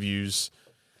enough interviews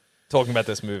Talking about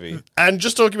this movie. and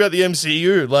just talking about the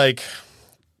MCU, I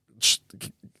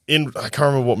can't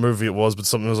remember what movie it was, but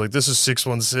something was like, this is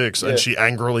 616. And she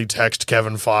angrily texted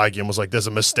Kevin Feige and was like, there's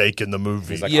a mistake in the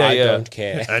movie. He's like, Yeah, I yeah. don't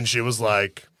care. And she was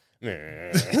like,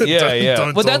 Yeah,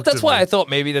 don't But talk that's to why me. I thought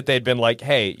maybe that they'd been like,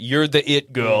 hey, you're the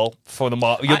it girl for the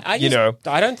Marvel. I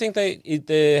don't think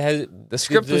the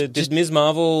script was just- Ms.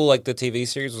 Marvel, like the TV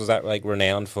series, was that like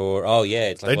renowned for? Oh yeah,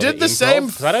 it's like They a lot did of the improv? same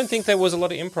 'Cause I don't think there was a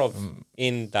lot of improv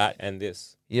in that and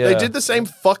this. Yeah. They did the same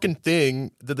fucking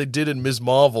thing that they did in Ms.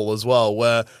 Marvel as well,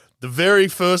 where the very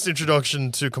first introduction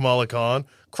to Kamala Khan,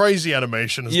 crazy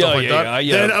animation and stuff like that,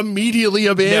 then immediately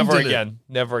abandoned Never it. again.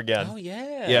 Never again. Oh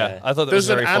yeah, Yeah, I thought that There's was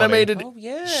very an funny. animated Oh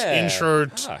yeah, intro.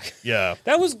 Fuck. Yeah.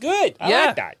 That was good. I Yeah.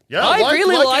 like that. Yeah, I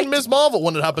really like liked- in Ms. Marvel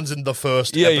when it happens in the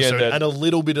first Yeah, yeah, episode that- and a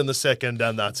little bit in the second,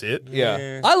 and that's it.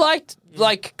 Yeah. I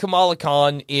liked Kamala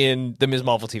Khan in the Ms.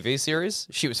 Marvel TV series.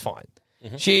 She was fine. Her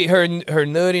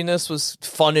nerdiness was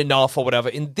fun enough or whatever.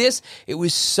 In this, it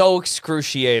was so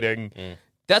excruciating.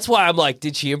 That's why I'm like,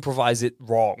 did she improvise it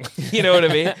wrong? You know what I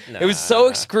mean? It was so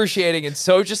excruciating and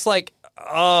so just like,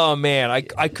 oh man, I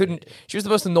couldn't. She was the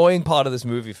most annoying part of this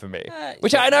movie for me.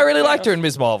 And I really liked her in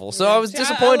Ms. Marvel, so I was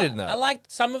disappointed in that. I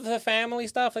liked some of her family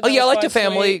stuff. Oh yeah, I liked her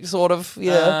family, sort of.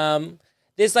 Yeah.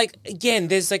 There's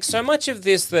so much of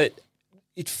this that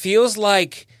it feels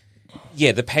like,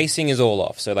 yeah, the pacing is all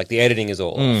off. So like the editing is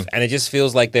all off, and it just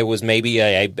feels like there was maybe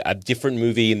a different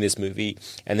movie in this movie,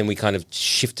 and then we kind of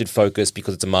shifted focus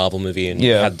because it's a Marvel movie, and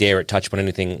how dare it touch upon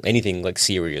anything like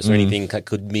serious or anything that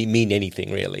could mean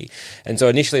anything really. And so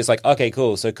initially it's like, okay,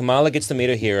 cool. So Kamala gets to meet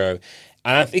her hero.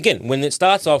 And again, when it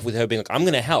starts off with her being like, I'm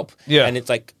going to help. Yeah. And it's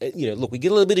like, look, we get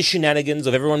a little bit of shenanigans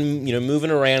of everyone, moving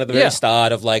around at the very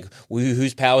start of like,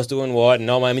 whose power's doing what,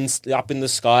 and I'm up in the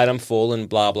sky and I'm falling,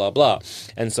 blah, blah, blah.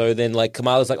 And so then like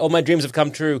Kamala's like, oh, my dreams have come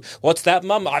true. What's that,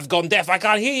 Mum? I've gone deaf. I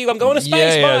can't hear you. I'm going to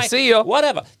space. Yeah, Bye. see ya.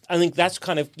 Whatever. I think that's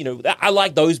kind of, I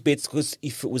like those bits because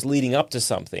if it was leading up to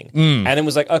something. And it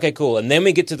was like, okay, cool. And then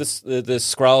we get to the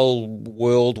Skrull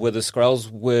world where the Skrulls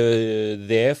were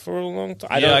there for a long time.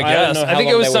 I don't know how I think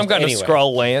long it was they some kind anyway. of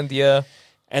Skrull land, yeah.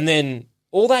 And then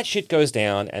all that shit goes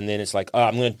down, and then it's like, oh,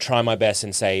 I'm going to try my best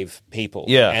and save people.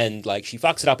 Yeah. And like she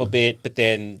fucks it up a bit, but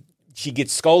then she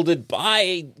gets scolded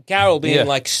by Carol being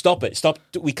like, stop it,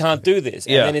 we can't do this.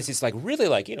 And then it's this like really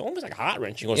like, almost like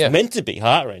heart-wrenching, or it's meant to be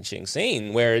heart-wrenching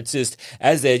scene where it's just,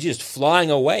 as they're just flying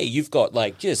away, you've got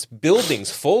like just buildings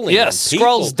falling. Yeah, on people.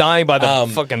 Skrulls dying by the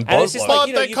fucking and it's just boatload.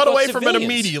 like, But they you've cut got away from it civilians.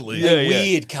 immediately.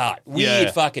 Weird cut.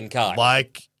 Weird fucking cut.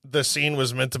 Like the scene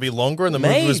was meant to be longer and the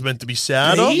movie was meant to be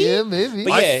sadder. Maybe.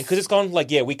 But yeah, because it's gone like,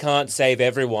 we can't save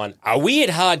everyone. A weird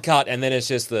hard cut, and then it's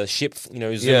just the ship,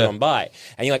 zooming on by.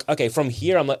 And you're like, okay, from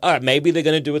here, I'm like, all right, maybe they're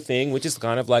going to do a thing, which is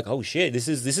kind of like, oh shit, this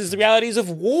is the realities of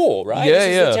war, right? Yeah,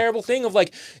 this is the terrible thing of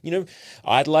like,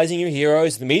 idolizing your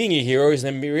heroes, meeting your heroes,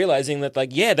 and then realizing that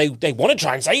like, they want to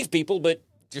try and save people, but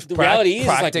the reality is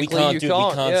like we can't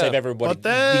save everybody. But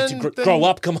then, we need to grow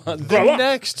up. Come on, grow up.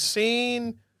 Next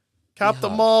scene,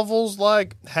 Captain Marvel's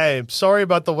like, hey, sorry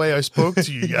about the way I spoke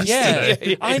to you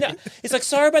yesterday. I know. It's like,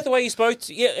 sorry about the way you spoke.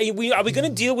 Are we going to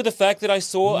deal with the fact that I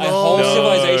saw a whole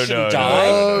civilization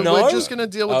die? No, we're just going to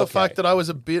deal with the fact that I was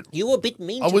a bit. You were a bit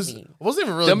mean. I wasn't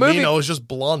even really mean. I was just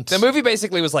blunt. The movie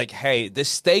basically was like, hey, the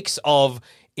stakes of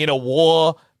in a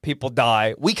war, people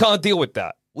die. We can't deal with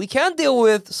that. we can deal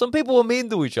with some people are mean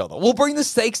to each other. We'll bring the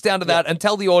stakes down to that and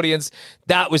tell the audience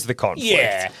that was the conflict.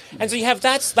 Yeah, and so you have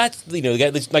that's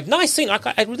this, like nice scene.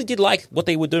 I really did like what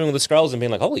they were doing with the Skrulls and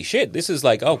being like, holy shit, this is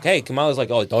like okay. Kamala's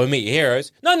like, oh, don't meet your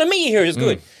heroes. No, meet your heroes is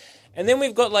good. And then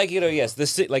we've got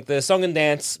the song and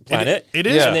dance planet. It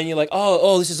is. And then you're like,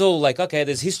 oh, this is all like, okay,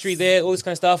 there's history there, all this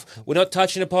kind of stuff. We're not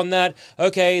touching upon that.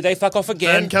 Okay, they fuck off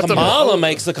again. Kamala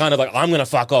makes the kind of like, I'm going to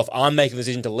fuck off. I'm making the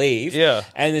decision to leave. Yeah.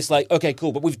 And it's like, okay,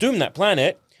 cool, but we've doomed that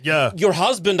planet. Yeah. Your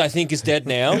husband, I think, is dead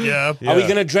now. Yeah. Are we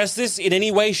going to address this in any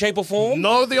way, shape, or form?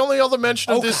 No, the only other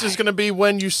mention of this is going to be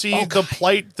when you see the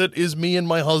plate that is me and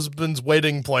my husband's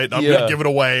wedding plate. I'm going to give it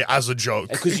away as a joke.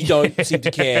 Because you don't seem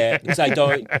to care. Because I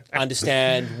don't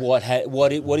understand what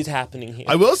is happening here.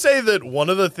 I will say that one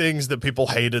of the things that people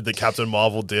hated that Captain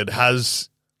Marvel did has...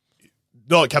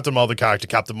 Not Captain Marvel the character,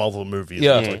 Captain Marvel the movie is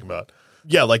what I'm talking about.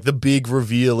 Yeah, like the big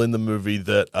reveal in the movie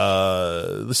that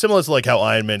similar to like how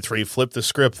Iron Man 3 flipped the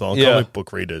script on comic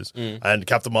book readers, and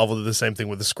Captain Marvel did the same thing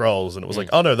with the Skrulls, and it was like,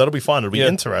 oh no, that'll be fun, it'll be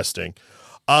interesting.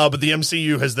 But the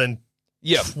MCU has then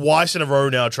twice in a row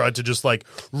now tried to just like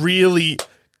really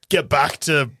get back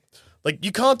to like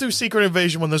you can't do Secret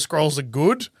Invasion when the Skrulls are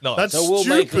good. No, that's so we'll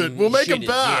stupid. We'll make them shitty.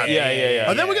 bad. Yeah.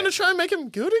 And then we're gonna try and make them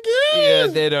good again. Yeah,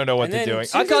 they don't know what And they're then doing.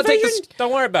 Secret I can't take Invasion, this.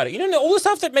 Don't worry about it. You don't know all the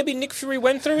stuff that maybe Nick Fury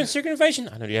went through in Secret Invasion?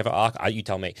 I know you have an arc. You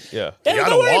tell me. Yeah. Don't You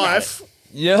got worry a about wife.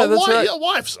 Yeah, that's right. Your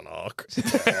wife's an arc.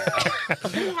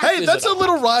 Hey, that's a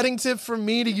little writing tip from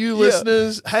me to you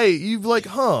listeners. Hey, you've like,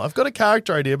 I've got a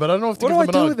character idea, but I don't know if to What give do him I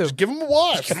an do arc. with him? Just give him a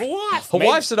wife. it. A wife. A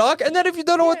wife's an arc, and then if you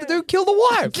don't know what to do, kill the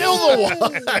wife. Kill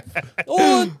the wife.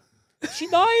 Or she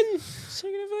died in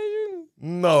Secret Invasion.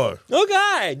 No.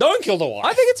 Okay, don't kill the wife.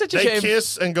 I think it's such a They shame.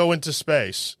 kiss and go into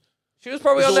space. She was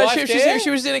probably Was on the that wife ship. there? She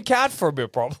was in a cat for a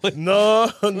bit, probably.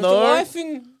 No, The no. wife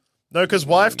in... No, because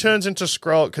wife turns into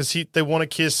Skrull because they want to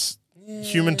kiss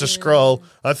human to Skrull.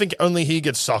 I think only he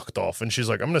gets sucked off, and she's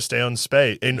like, I'm going to stay on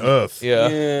space, in Earth. Yeah.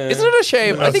 Isn't it a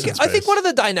shame? No, I it's in think space. one of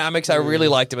the dynamics I really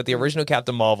liked about the original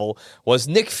Captain Marvel was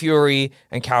Nick Fury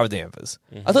and Carol Danvers.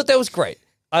 I thought that was great.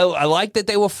 I liked that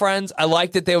they were friends. I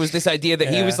liked that there was this idea that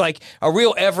he was like a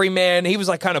real everyman. He was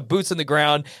like kind of boots on the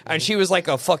ground, and she was like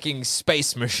a fucking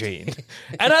space machine.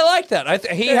 And I like that.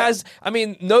 He has, I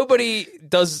mean, nobody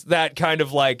does that kind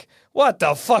of like, what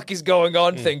the fuck is going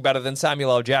on thing better than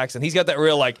Samuel L. Jackson. He's got that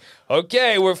real like,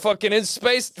 okay, we're fucking in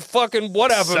space, fucking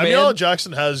whatever, Samuel L. man.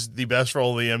 Jackson has the best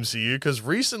role in the MCU because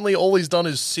recently all he's done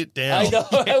is sit down. I know.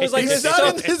 I was like, He's this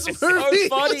done is in this so movie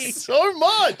funny. so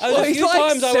much. A he's few like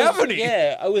times 70.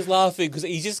 I was laughing because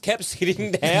he just kept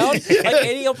sitting down.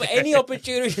 Like any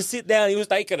opportunity to sit down, he was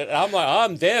taking it. And I'm like,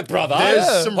 I'm there, brother.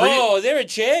 There's some is there a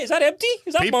chair? Is that empty?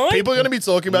 Is that mine? People are going to be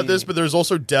talking about this, but there's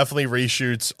also definitely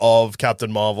reshoots of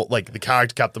Captain Marvel, like the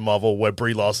character Captain Marvel, where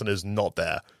Brie Larson is not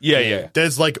there. Yeah.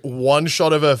 There's like one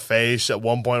shot of her face at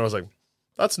one point. I was like,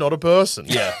 that's not a person.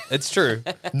 Yeah, it's true.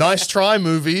 Nice try,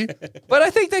 movie. But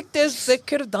I think that they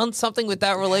could have done something with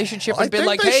that relationship and I been think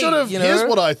like, they hey, should have. you know, Here's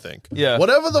what I think. Yeah.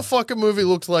 Whatever the fucking movie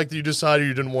looked like that you decided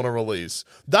you didn't want to release,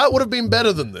 that would have been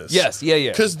better than this. Yes,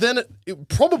 yeah. Because then it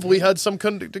probably had some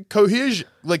cohesion.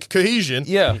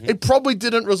 Yeah. It probably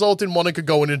didn't result in Monica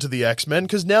going into the X-Men,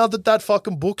 because now that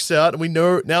fucking book's out and we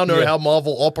know how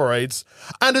Marvel operates,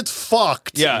 and it's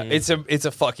fucked. Yeah, it's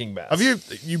a fucking mess. Have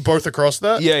you both across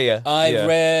that? Yeah.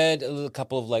 I've read a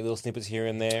couple of like little snippets here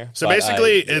and there. So but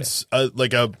basically, it's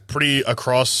like a pretty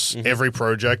across every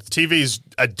project. TV's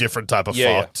a different type of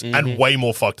fucked and way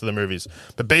more fucked than the movies.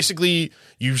 But basically,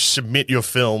 you submit your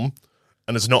film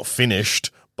and it's not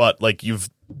finished, but like you've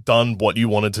done what you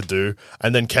wanted to do.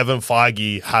 And then Kevin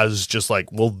Feige has just like,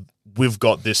 well, we've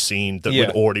got this scene that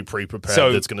we'd already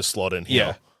pre-prepared that's going to slot in here.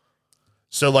 Yeah.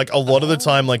 So like a lot of the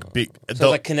time, like So it's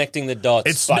like connecting the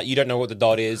dots, but you don't know what the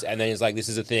dot is, and then it's like this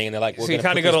is a thing, and they're like, So you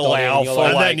kind of got to allow for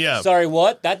and like, then, sorry,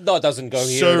 what? That dot doesn't go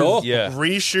here at all. yeah.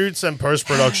 reshoots and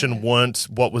post-production weren't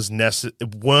what was necessary.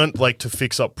 Weren't like to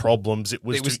fix up problems. It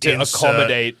was to insert,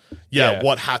 accommodate.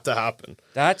 what had to happen.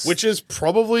 That's Which is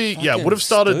probably would have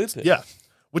started stupid.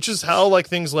 which is how like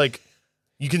things like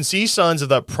you can see signs of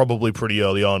that probably pretty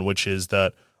early on, which is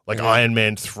that like Iron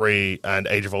Man 3 and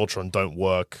Age of Ultron don't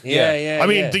work. Yeah. I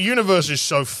mean, the universe is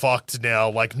so fucked now,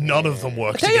 like none of them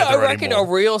work I tell you, together I reckon anymore.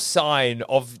 a real sign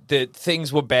of that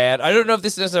things were bad. I don't know if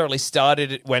this necessarily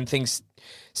started when things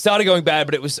started going bad,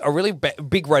 but it was a really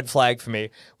big red flag for me,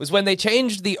 was when they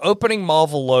changed the opening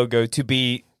Marvel logo to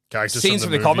be Characters scenes from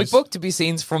from the the comic movies. book to be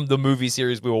scenes from the movie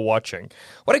series we were watching.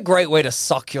 What a great way to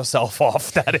suck yourself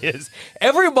off that is.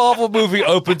 Every Marvel movie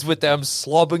opens with them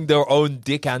slobbing their own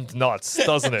dick and nuts,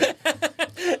 doesn't it?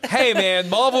 Hey man,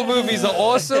 Marvel movies are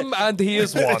awesome, and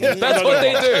here's one. That's what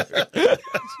they do.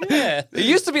 Yeah. It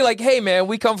used to be like, hey, man,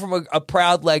 we come from a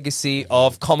proud legacy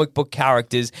of comic book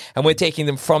characters, and we're taking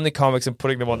them from the comics and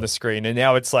putting them on the screen. And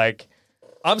now it's like,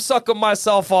 I'm sucking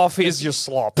myself off. Here's your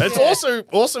slop. It's also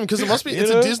awesome because it's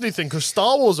a Disney thing because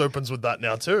Star Wars opens with that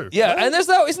now too. Yeah, and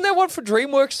isn't there one for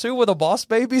DreamWorks too where the Boss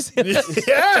Baby's in it?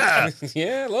 Yeah.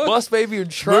 Yeah, look. Boss Baby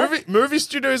and Shrek? Movie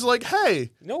studios are like,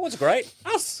 hey. You know what's great?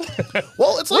 Us.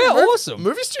 Well, it's like We're awesome.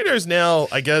 Movie studios now,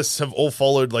 I guess, have all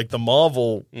followed like the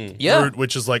Marvel Yeah. route,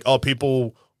 which is like, oh,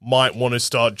 people might want to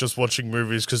start just watching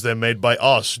movies because they're made by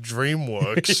us,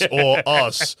 DreamWorks, or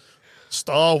us,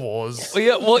 Star Wars. Well,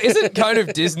 yeah, well, isn't kind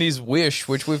of Disney's Wish,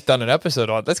 which we've done an episode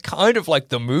on, that's kind of like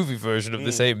the movie version of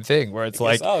the same thing, where it's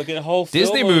like, get a whole film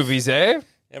Disney of movies, eh?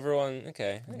 Everyone,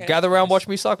 okay. Gather around, watch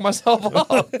me suck myself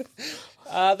off.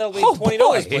 That'll be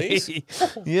 $20, please.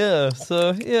 Yeah,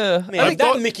 so, yeah. Man, like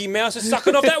that Mickey Mouse is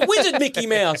sucking off that wizard Mickey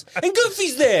Mouse, and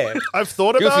Goofy's there. I've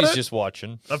thought about Goofy's it. just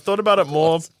watching. I've thought about it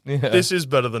more. Yeah. This is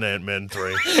better than Ant-Man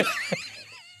 3.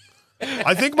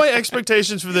 I think my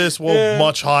expectations for this were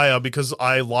much higher because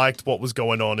I liked what was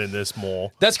going on in this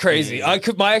more. That's crazy.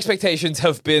 My expectations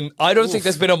have been. I don't think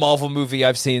there's been a Marvel movie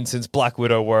I've seen since Black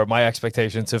Widow where my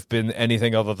expectations have been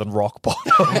anything other than rock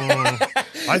bottom.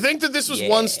 I think that this was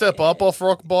one step up off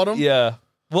rock bottom. Yeah.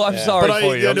 Well, I'm sorry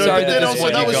for you. I'm sorry but then that also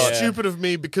what that you was got. stupid of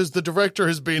me because the director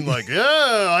has been like,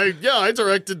 I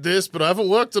directed this, but I haven't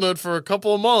worked on it for a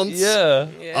couple of months.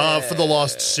 Yeah. For the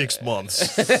last 6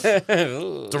 months.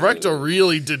 Director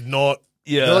really did not.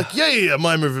 Yeah. They're like, yeah,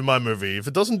 my movie. If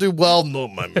it doesn't do well, not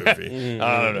my movie.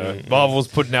 I don't know. Marvel's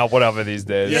putting out whatever these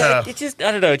days. Yeah. It just,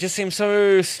 I don't know, it just seems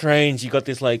so strange. You got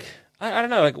this, like, I don't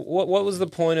know, like, what was the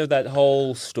point of that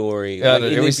whole story? Yeah,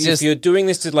 Like, it was if just- you're doing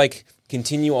this to, like,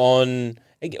 continue on.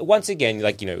 Once again,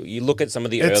 like, you know, you look at some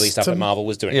of the It's early stuff to- that Marvel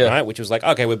was doing, Yeah. right? Which was like,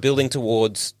 okay, we're building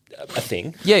towards a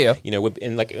thing. Yeah. You know,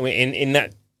 in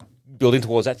that building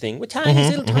towards that thing, we're telling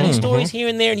these little tiny stories here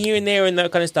and there and here and there and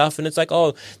that kind of stuff. And it's like,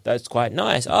 oh, that's quite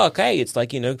nice. Oh, okay. It's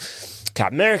like, you know,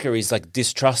 Captain America is like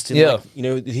distrusting, like, you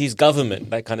know, his government,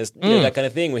 that kind of, you know, that kind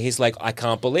of thing where he's like, I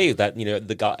can't believe that, you know,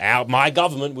 my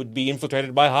government would be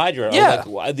infiltrated by Hydra. Yeah.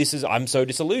 I was like, I'm so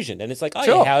disillusioned. And it's like, oh,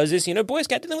 Sure. yeah, how is this, you know, Boy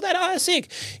Scout dealing with that? Oh,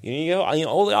 sick. You know,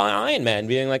 all the Iron Man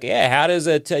being like, yeah, how does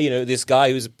you know, this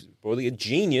guy who's probably a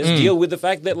genius deal with the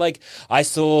fact that, like, I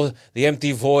saw the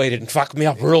empty void and fucked me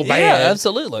up real bad. Yeah,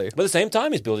 absolutely. But at the same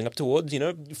time, he's building up towards, you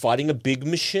know, fighting a big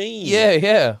machine.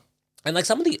 Yeah. And, like,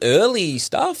 some of the early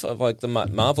stuff of, like, the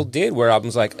Marvel did where I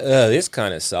was like, this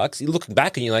kind of sucks. You look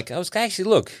back and you're like, actually,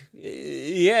 look,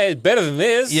 yeah, it's better than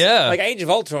this. Yeah. Like, Age of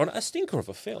Ultron, a stinker of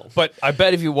a film. But I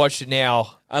bet if you watched it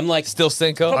now, I'm like, still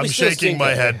stinker. Probably I'm still shaking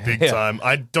my stinker. head big time.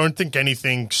 I don't think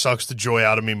anything sucks the joy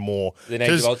out of me more. Than Age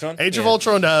of 'Cause Ultron? Age of Yeah.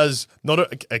 Ultron has not a...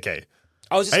 Okay.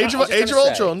 Age of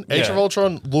Ultron. Age of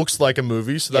Ultron looks like a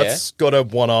movie, so that's got a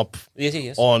one-up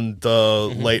Yes. on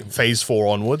the late Phase 4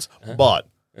 onwards. But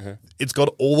it's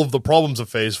got all of the problems of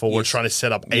Phase 4. We're trying to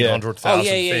set up 800,000 Oh,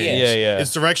 yeah. things. Yeah.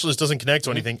 Its directionless doesn't connect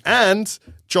to anything. And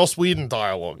Joss Whedon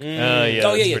dialogue. Yeah,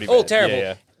 Oh, that's yeah. pretty All bad. terrible.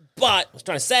 Yeah. But what I was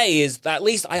trying to say is that at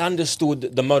least I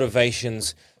understood the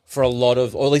motivations for a lot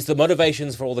of, or at least the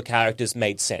motivations for all the characters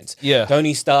made sense. Yeah.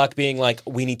 Tony Stark being like,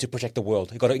 we need to protect the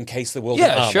world. We got to encase the world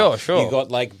Yeah, in armor. sure. You got,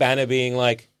 like, Banner being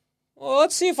like, well,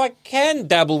 let's see if I can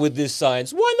dabble with this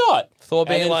science. Why not? Thor And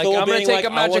being then like, Thor I'm going to being take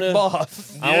like, a magic I wanna-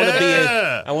 bath.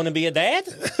 I want to be a dad.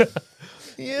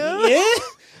 Yeah.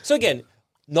 So again,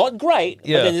 not great,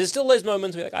 Yeah. but then there's still those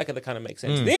moments where you're like, okay, that kind of makes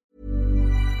sense.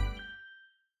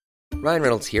 Ryan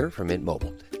Reynolds here from Mint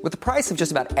Mobile. With the price of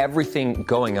just about everything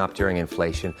going up during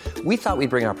inflation, we thought we'd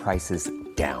bring our prices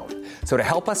down. So to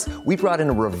help us, we brought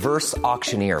in a reverse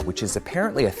auctioneer, which is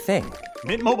apparently a thing.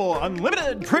 Mint Mobile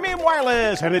Unlimited Premium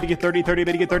Wireless. How to get 30, 30,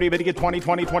 bit to get 30, bit to get 20,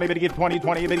 20, 20, bit to get 20,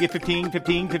 20, bit to get 15,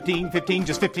 15, 15, 15,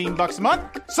 just $15 a month?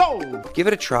 Sold! Give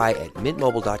it a try at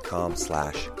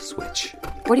mintmobile.com/switch.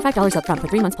 $45 up front for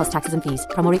 3 months plus taxes and fees.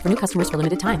 Promo rate for new customers for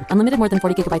limited time. Unlimited more than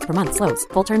 40 gigabytes per month. Slows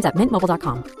full terms at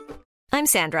mintmobile.com. I'm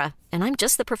Sandra, and I'm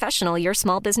just the professional your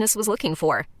small business was looking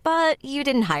for. But you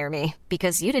didn't hire me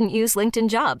because you didn't use LinkedIn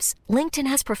Jobs. LinkedIn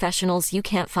has professionals you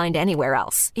can't find anywhere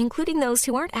else, including those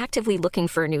who aren't actively looking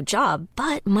for a new job,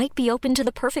 but might be open to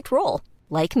the perfect role,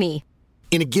 like me.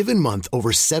 In a given month,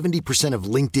 over 70% of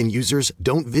LinkedIn users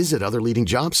don't visit other leading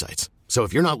job sites. So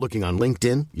if you're not looking on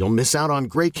LinkedIn, you'll miss out on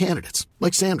great candidates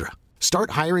like Sandra.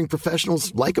 Start hiring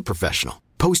professionals like a professional.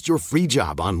 Post your free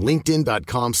job on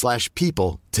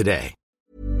linkedin.com/people today.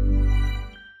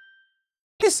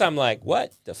 I'm like,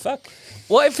 what the fuck?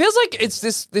 Well, it feels like it's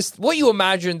this what you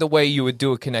imagine the way you would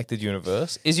do a connected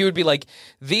universe is you would be like,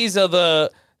 these are the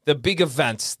the big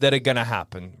events that are going to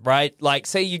happen, right? Like,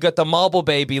 say you got the Marble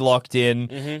Baby locked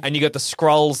in, and you got the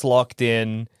Skrulls locked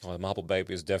in. Oh, the Marble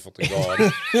Baby is definitely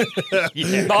gone.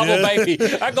 Marble Baby.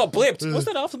 I got blipped. What's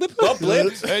that after blip? Got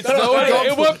blipped.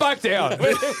 It went back down. It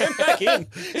went back in.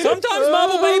 Sometimes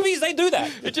Marble Babies, they do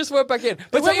that. It just went back in.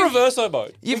 But say it's like reverso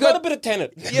mode. You've got a bit of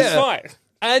Tenet. Yeah. It's fine.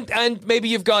 And maybe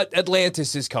you've got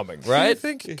Atlantis is coming, right? I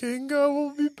think Kingo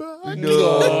will be back.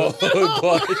 No.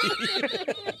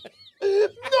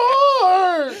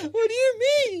 No! What do you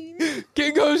mean?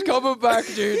 Kingo's coming back,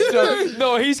 dude.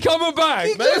 No, he's coming back.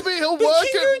 Maybe he'll work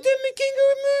it.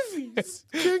 Kingo in movies.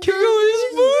 Kingo is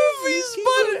movies,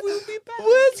 but will be back.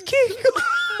 where's Kingo?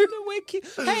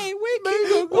 Hey, where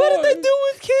Kingo? What did they do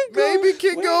with Kingo? Maybe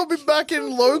Kingo will be back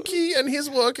in Loki and he's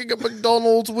working at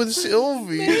McDonald's with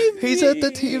Sylvie. He's at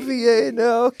the TVA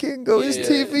now. Kingo is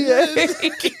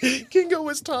TVA. Kingo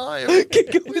is time.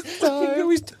 Kingo is time. Kingo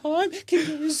is time.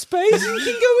 Kingo is space. Kingo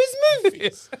is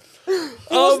movies.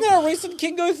 Wasn't there a recent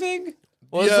Kingo thing?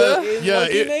 Was there?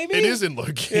 Loki, maybe? it is in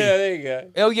Loki. Yeah, there you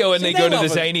go. Oh, yeah, when they go to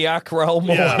the Zaniac realm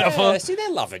or whatever. Yeah, see,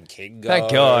 they're loving Kingo.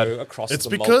 Thank God. Across It's the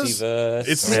because multiverse.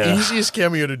 it's the easiest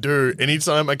cameo to do.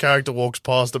 Anytime a character walks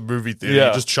past a movie theater,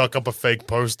 you just chuck up a fake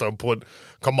poster and put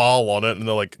Kamal on it, and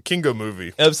they're like, Kingo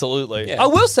movie. Absolutely. Yeah. I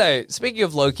will say, speaking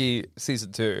of Loki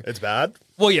season 2. It's bad.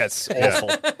 Well, yeah, it's awful.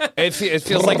 It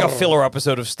feels like a filler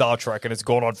episode of Star Trek, and it's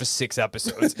gone on for 6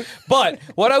 episodes. But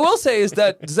what I will say is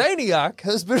that Zaniac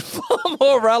has been far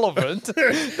more relevant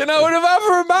than I would have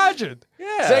ever imagined.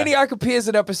 Yeah. Zaniac appears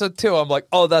in episode 2. I'm like,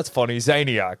 oh, that's funny,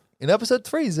 Zaniac. In episode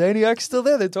 3, Zaniac's still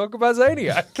there. They talk about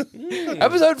Zaniac.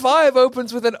 Episode 5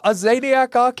 opens with a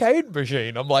Zaniac arcade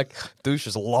machine. I'm like, Douche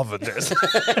is loving this.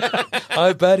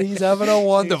 I bet he's having a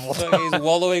wonderful time. He's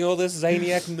wallowing all this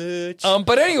Zaniac merch.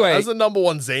 But anyway. As the number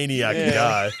one Zaniac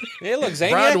guy. Yeah, look, Zaniac.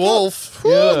 Brad Wolf.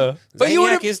 Yeah. But you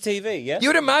Zaniac would is TV, yeah? You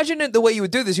would imagine it the way you would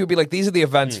do this. You would be like, these are the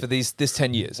events for this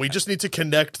 10 years. We just need to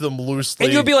connect them loosely.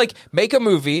 And you'd be like, make a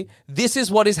movie. This is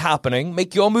what is happening.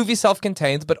 Make your movie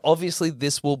self-contained, but obviously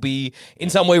this will be in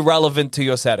some way relevant to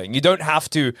your setting. You don't have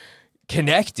to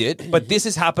connect it, but this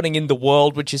is happening in the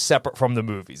world which is separate from the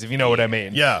movies, if you know what I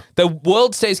mean. Yeah. The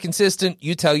world stays consistent.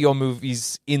 You tell your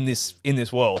movies in this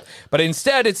world. But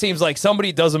instead, it seems like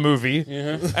somebody does a movie,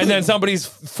 and then somebody's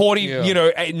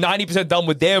 90% done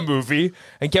with their movie,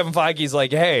 and Kevin Feige's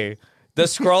like, hey, the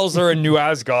Skrulls are in New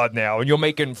Asgard now, and you're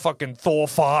making fucking Thor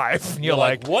 5. And you're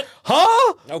like, what?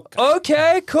 Huh? Okay.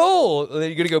 Okay, cool. And then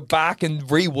you're going to go back and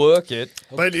rework it.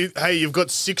 But hey, you've got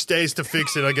 6 days to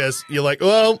fix it, I guess. You're like,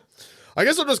 well, I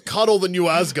guess I'll just cut all the New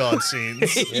Asgard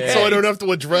scenes so I don't have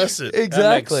to address it.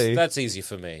 Exactly. That's easy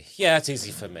for me. Yeah, that's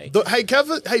easy for me. Hey,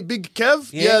 Big Kev?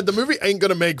 Yeah, the movie ain't going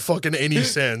to make fucking any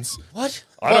sense. What?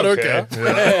 I don't care. care.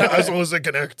 As long as they're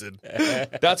connected.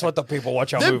 That's what the people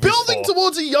watch our They're movies building for.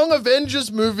 towards a Young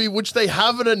Avengers movie, which they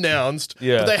haven't announced.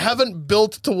 Yeah. But they haven't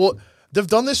built toward. They've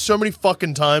done this so many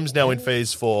fucking times now in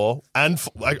Phase 4. And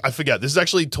I forget. This is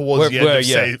actually towards the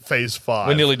end of Phase 5.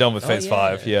 We're nearly done with Phase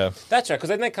 5, yeah. That's right, because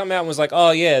then they come out and was like,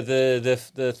 oh, yeah,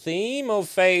 the theme of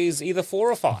Phase either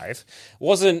 4 or 5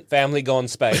 wasn't Family Gone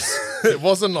Space. It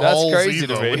wasn't That's holes crazy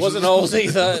either. to me. It wasn't holes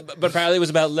either, but apparently it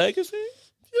was about legacy.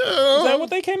 Yeah. Is that what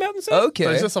they came out and said?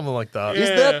 Okay. Is that something like that? Is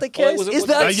that the case? was it- Is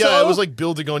that so? Yeah, it was like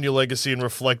building on your legacy and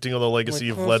reflecting on the legacy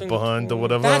you've left behind or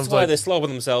whatever. I That's was why like, they're slowing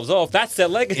themselves off. That's their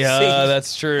legacy. Yeah,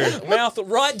 that's true. Mouth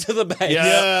right to the base.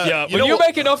 Yeah. When you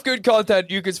make enough good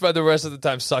content, you can spend the rest of the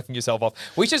time sucking yourself off.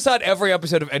 We should start every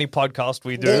episode of any podcast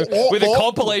we do with a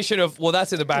compilation of, well,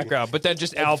 that's in the background, but then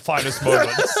just our finest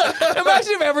moments.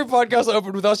 Imagine if every podcast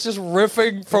opened with us just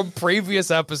riffing from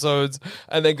previous episodes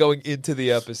and then going into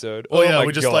the episode. Oh, yeah, my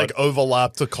we just God. like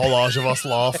overlapped a collage of us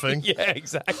laughing. Yeah,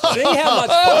 exactly. See how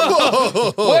much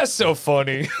fun, We're so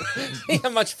funny. see how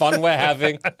much fun we're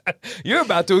having. You're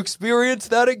about to experience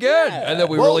that again. Yeah. And then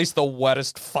we release the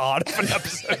wettest fart of an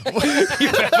episode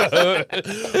you've ever heard.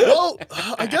 Well,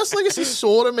 I guess legacy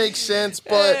sort of makes sense,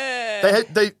 but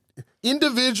they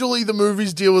individually the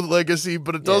movies deal with legacy,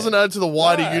 but it doesn't add to the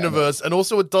wider universe, and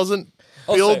also it doesn't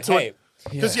build to it.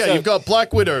 Because you've got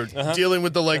Black Widow dealing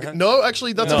with the legacy. No,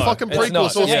 actually, that's a fucking it's prequel,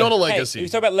 not. so it's Hey, not a hey, legacy. we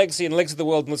talk about legacy and legacy of the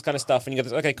world and this kind of stuff, and you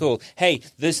go, okay, cool. Hey,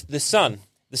 the son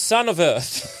of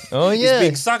Earth, Oh, is yeah.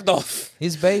 being sucked off.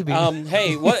 His baby.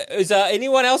 Hey, what is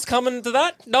anyone else coming to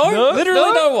that? No, No,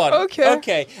 literally no one.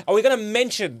 okay. Are we going to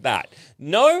mention that?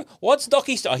 No. What's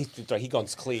Docky? He gone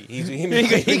clean.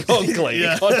 He gone clean.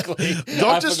 Yeah. He gone clean.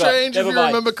 Doctor Strange, if you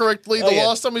remember correctly, the yeah.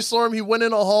 last time we saw him, he went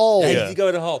in a hole. Yeah, you go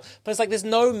in a hole. But it's like there's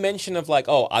no mention of like,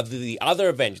 the other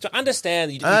Avengers. To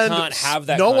understand that you And can't have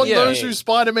that. no kind one of knows thing. who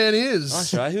Spider-Man is.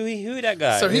 That's right. Who that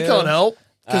guy? So he can't help,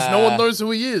 because no one knows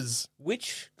who he is.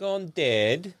 Witch gone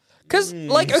dead. Because,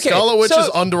 okay, Scarlet Witch so, is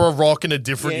under a rock in a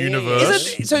different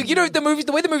universe. Isn't, so,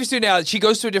 the way the movies do now, she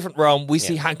goes to a different realm. We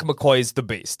see Hank McCoy's the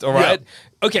Beast, all right?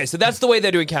 Yeah. Okay, so that's the way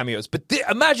they're doing cameos. But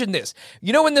imagine this.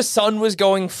 You know when the sun was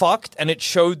going fucked and it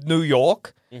showed New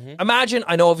York? Mm-hmm. Imagine,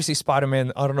 I know obviously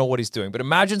Spider-Man, I don't know what he's doing, but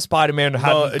imagine Spider-Man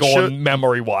hadn't gone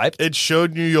memory wiped. It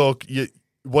showed New York.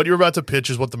 What you're about to pitch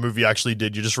is what the movie actually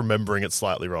did. You're just remembering it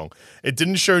slightly wrong. It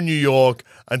didn't show New York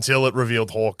until it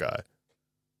revealed Hawkeye.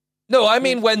 No, I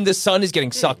mean when the sun is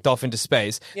getting sucked off into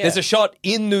space. Yeah. There's a shot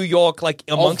in New York, like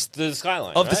amongst the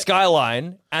skyline, the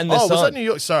skyline and the sun. Oh, was that New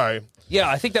York? Sorry. Yeah,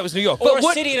 I think that was New York. Or a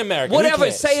city in America.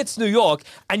 Whatever, say it's New York,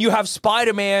 and you have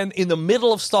Spider-Man in the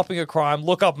middle of stopping a crime,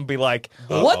 look up and be like,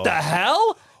 what the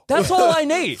hell? That's all I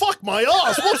need. Fuck my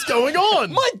ass. What's going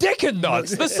on? My dick and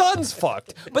nuts. The sun's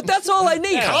fucked. But that's all I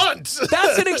need. Cunt.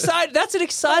 That's an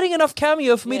exciting enough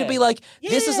cameo for me to be like,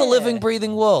 this is a living,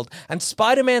 breathing world. And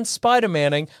Spider-Man's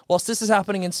Spider-Manning whilst this is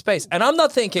happening in space. And I'm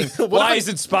not thinking, why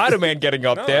isn't Spider-Man getting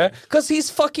up there? Because he's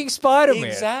fucking Spider-Man.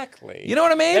 Exactly. You know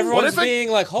what I mean? Everyone's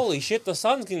being like, holy shit, the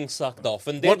sun's getting sucked off.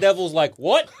 And Daredevil's like,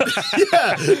 what?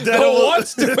 Yeah.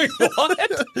 What's doing what?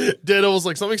 Daredevil's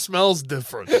like, something smells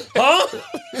different. Huh?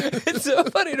 It's so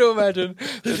funny to imagine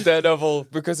that Daredevil,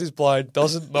 because he's blind,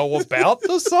 doesn't know about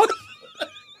the sun.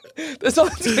 The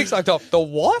sun's getting sucked off. The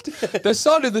what? The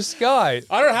sun in the sky.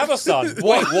 I don't have a sun.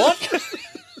 Wait, what?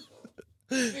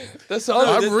 The sun.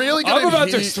 I'm about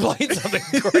to explain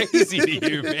something crazy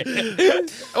to you, man.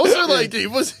 Also, like, he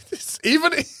was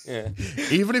even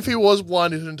if he was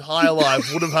blind his entire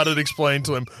life, would have had it explained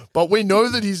to him. But we know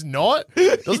that he's not.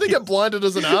 Doesn't he get blinded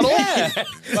as an adult? Yeah,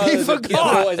 he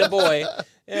forgot as a boy.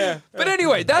 Yeah, but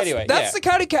anyway, that's the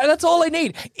kind of that's all I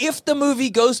need. If the movie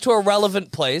goes to a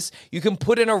relevant place, you can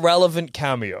put in a relevant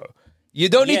cameo. You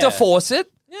don't need to force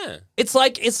it. Yeah. It's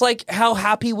like how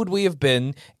happy would we have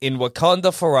been in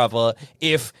Wakanda Forever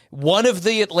if one of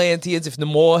the Atlanteans, if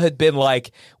Namor had been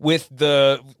like with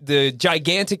the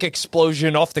gigantic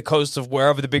explosion off the coast of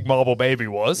wherever the big marble baby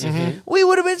was, we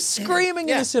would have been screaming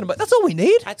in the cinema. That's all we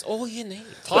need. That's all you need.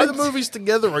 Tie the movies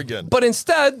together again. But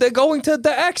instead, they're going to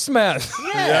the X-Men.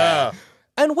 Yeah.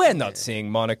 And we're not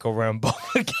seeing Monica Rambeau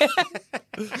again.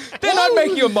 They're not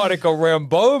making a Monica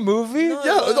Rambeau movie. Yeah.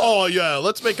 Oh, yeah.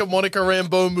 Let's make a Monica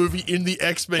Rambeau movie in the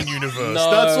X-Men universe.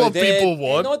 That's what people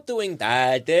want. They're not doing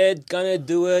that. They're gonna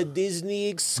do a Disney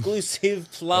exclusive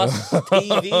plus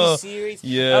TV series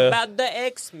about the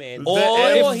X-Men.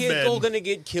 Or he's all gonna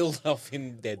get killed off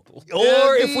in Deadpool.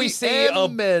 Or if we see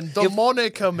Men, the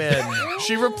Monica Men.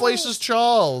 She replaces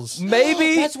Charles.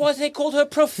 Maybe. That's why they called her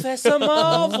Professor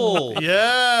Marvel.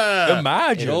 Yeah.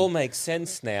 Imagine. It all makes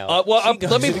sense now.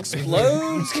 Let me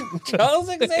explodes Charles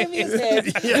Xavier's head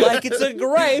like it's a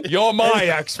grape. You're my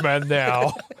X-Men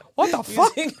now. What the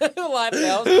fuck? Using her life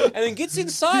now, and then gets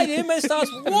inside him and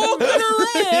starts walking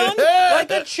around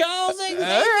like a Charles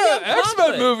Xavier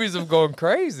X-Men movies have gone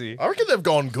crazy. I reckon they've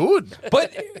gone good.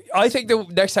 But I think the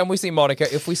next time we see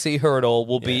Monica, if we see her at all,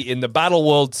 will be in the Battle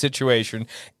World situation.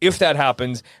 If that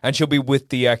happens, and she'll be with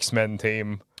the X-Men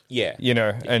team. Yeah. You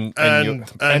know,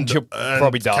 and she'll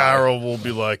probably die. Carol will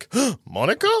be like,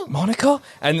 Monica? Monica?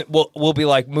 And we'll be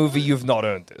like, movie, you've not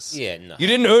earned this. Yeah, no. You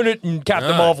didn't earn it in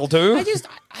Captain Marvel 2. I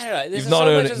don't know. You've not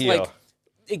earned it here.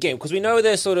 Again, because we know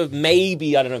they're sort of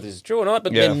maybe, I don't know if this is true or not,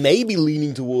 but they're maybe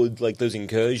leaning towards like those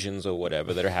incursions or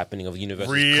whatever that are happening of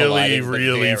universes colliding.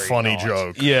 Really funny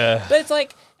joke. Yeah. But it's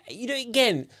like,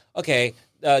 again, okay,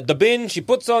 the bin, she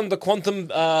puts on the quantum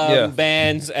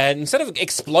bands, and instead of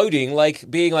exploding, like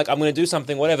being like, I'm going to do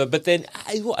something, whatever, but then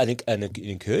an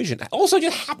incursion also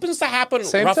just happens to happen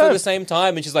roughly the same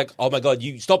time, and she's like, oh my god,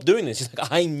 you stop doing this. She's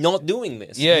like, I'm not doing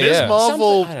this. Ms.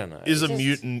 Marvel is a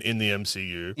mutant in the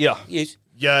MCU. Yeah. Yes.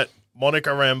 Yet Monica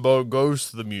Rambeau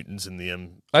goes to the mutants in the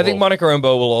MCU. I think Monica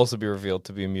Rambeau will also be revealed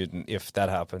to be a mutant if that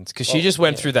happens, because she just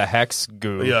went through the hex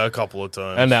goo. Yeah, a couple of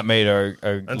times. And that made her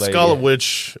a And lady. Scarlet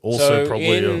Witch also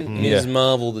probably. In Ms.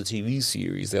 Marvel, the TV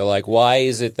series, they're like, why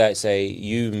is it that, say,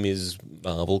 you, Ms.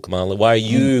 Marvel, Kamala, why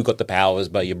you got the powers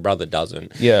but your brother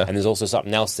doesn't? Yeah. And there's also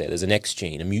something else there. There's an X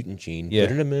gene, a mutant gene. Yeah.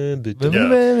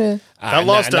 That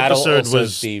last episode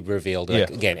was be revealed.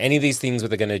 Like, again, any of these things where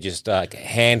they're going to just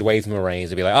hand wave them reins,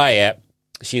 they'll be like, oh yeah,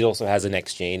 she also has an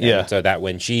X gene. Yeah. And so that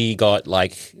when she got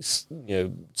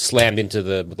slammed into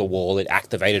the wall, it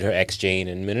activated her X gene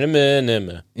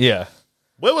and Yeah.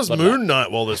 Where was Moon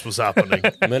Knight while this was happening?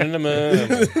 Moon and the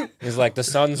moon. He's like, the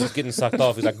sun's just getting sucked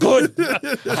off. He's like, good. I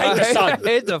hate the sun. I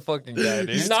hate the fucking guy,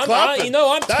 dude.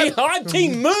 I'm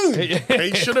Team Moon.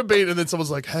 He should have been, and then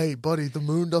someone's like, "Hey, buddy, the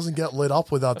moon doesn't get lit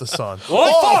up without the sun."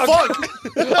 What? Oh,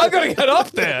 fuck! I gotta get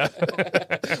up there.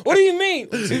 What do you mean?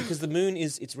 Because the moon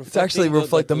it's reflecting. It's actually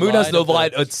the moon has no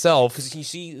light itself. Because you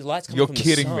see the lights coming You're from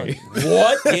kidding the sun. me.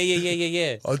 What?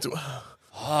 Yeah. I do.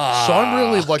 Sun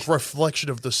really like reflection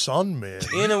of the sun, man.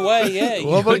 In a way, yeah.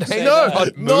 Well, but say no,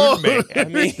 that. no. I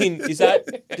mean, is that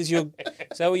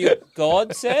what your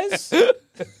God says?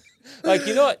 Like,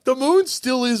 you know what? The moon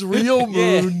still is real,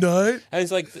 Moon Knight. And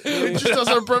it's like, It just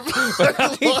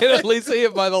doesn't. You can at least see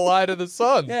it by the light of the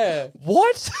sun. yeah.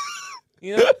 What?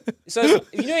 You know, so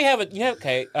you know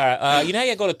okay, all right. You know how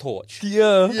you got a torch,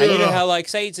 Yeah. and you know how like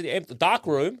say it's an dark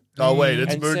room. Oh wait,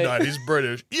 it's And Moon say- Knight. He's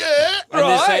British. Yeah, And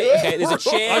right. there's a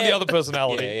chair. I'm the other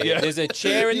personality. Yeah. There's a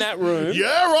chair in that room.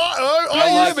 Yeah, right. Oh, And,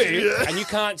 I like, like it. and you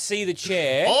can't see the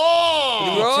chair.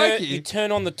 Oh, Crikey. You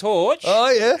turn on the torch.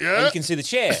 Oh, yeah. And yeah, you can see the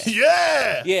chair.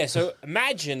 yeah. Yeah, so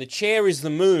imagine the chair is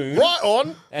the moon. Right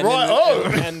on. And Right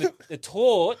then on. and the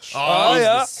torch Oh, is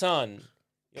yeah. the sun.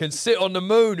 Can sit on the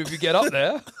moon if you get up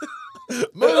there.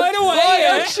 Right away,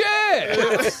 yeah.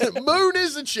 Chair. Moon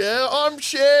is a chair. I'm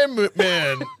chair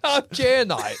man. I'm chair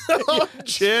knight. I'm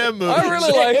chair moon. I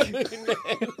really like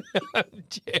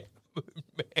chair.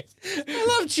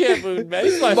 I love Chair Moon, man.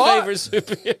 He's my favorite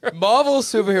superhero. Marvel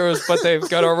superheroes, but they've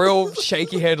got a real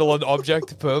shaky handle on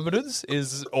object permanence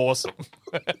is awesome.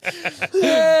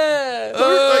 Yeah.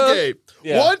 Okay.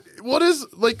 Yeah. What is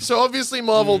like? So obviously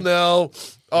Marvel now,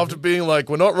 after being like,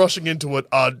 we're not rushing into it.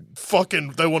 They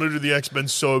want to do the X-Men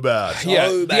so bad. Yeah,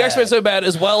 the X-Men so bad,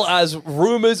 as well as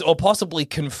rumors or possibly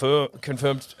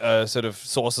confirmed sort of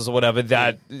sources or whatever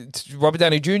that Robert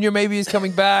Downey Jr. maybe is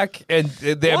coming back, and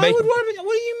they're What making. do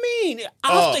you mean?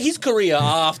 After his career,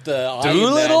 after Iron Man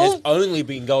Doolittle? has only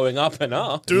been going up and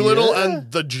up. Doolittle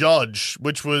and The Judge,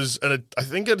 which was I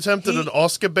think it attempted an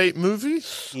Oscar bait movie.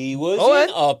 He was Oh, in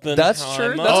Oppenheimer. that's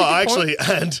true. That's Oh, a good actually,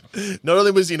 and not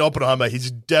only was he in Oppenheimer, he's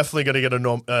definitely going to get a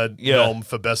nom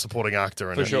for Best Supporting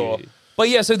Actor in For it. sure. But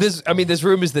yeah, so there's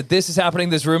rumors that this is happening.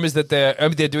 There's rumors that they're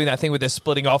doing that thing where they're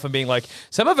splitting off and being like,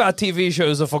 some of our TV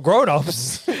shows are for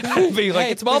grown-ups. And being like,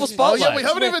 it's Marvel Spotlight. Oh yeah, we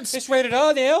haven't even. It's rated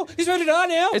R now. It's rated R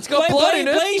now. It's got blood in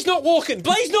it. Blade's not walking.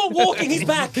 Blade's not walking. He's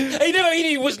back.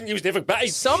 He was never back.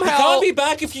 Somehow- he can't be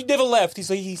back if you never left. He's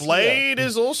here. Blade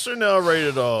is also now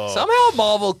rated R. Somehow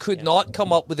Marvel could not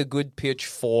come up with a good pitch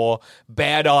for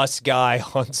badass guy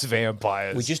hunts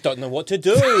vampires. We just don't know what to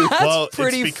do. That's Well,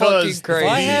 pretty it's because fucking crazy.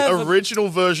 I have the a- original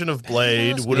version of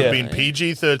Blade would have Yeah. been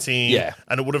PG-13, Yeah.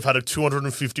 and it would have had a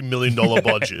 $250 million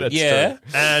budget. Yeah.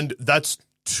 And that's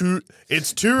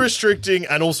it's too restricting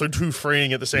and also too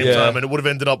freeing at the same Yeah. time, and it would have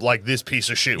ended up like this piece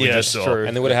of shit we Yeah, just it's saw. true.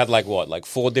 And they would have had like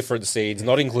 4 different scenes,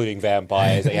 not including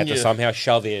vampires. They had to somehow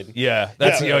shove in. Yeah,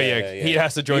 that's Yeah. He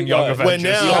has to join You Young know, Avengers. When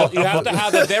now- You have to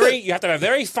have a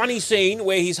very funny scene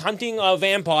where he's hunting a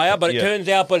vampire, but it Yeah. turns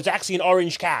out, it's actually an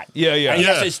orange cat. Yeah, yeah. And he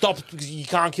Yeah. has to stop because you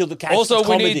can't kill the cat. Also, It's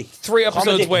we comedy. need 3 episodes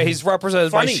Comedy. where he's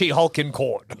represented by Funny. She-Hulk in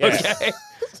court. Yeah. Okay,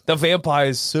 the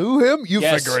vampires sue him. You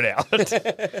Yes. figure it out.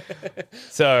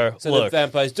 So So look, the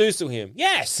vampires do sue him.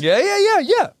 Yes.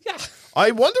 yeah.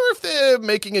 I wonder if they're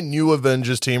making a new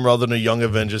Avengers team rather than a young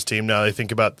Avengers team now they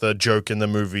think about the joke in the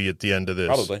movie at the end of this.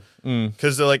 Probably.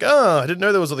 Because they're like, I didn't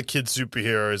know there was other kid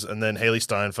superheroes, and then Haley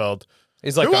Steinfeld.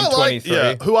 He's like, who I'm I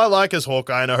 23. who I like as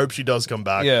Hawkeye, and I hope she does come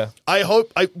back. Yeah.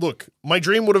 Look, my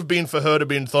dream would have been for her to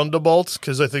be in Thunderbolts,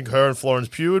 because I think her and Florence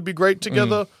Pugh would be great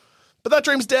together. But that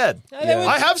dream's dead. they were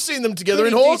I have seen them together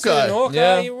in Pretty decent Hawkeye. in Hawkeye.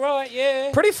 Yeah. You're right.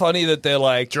 Yeah. Pretty funny that they're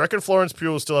like, Do you reckon Florence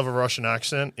Pugh will still have a Russian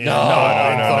accent? In no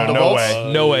Thunderbolts?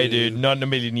 way, dude, not in a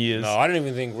million years. No, I don't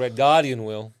even think Red Guardian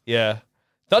will. Yeah,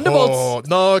 Thunderbolts. Oh,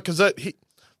 no, because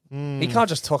He can't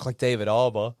just talk like David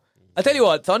Arbor. I tell you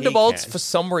what, Thunderbolts can. for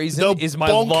some reason they'll is my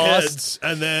bonk last. heads,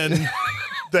 and then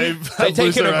they They take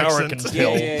lose an their American accent.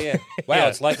 pill. Yeah. Wow,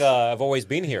 it's like I've always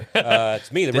been here.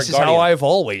 It's me, the This Red is Guardian. how I've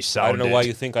always I sounded. don't know why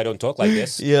you think I don't talk like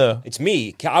this. Yeah. It's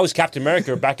me. I was Captain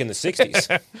America back in the 60s.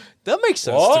 That makes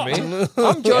sense Oh. to me.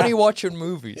 I'm Johnny watching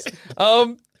movies.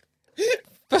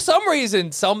 For some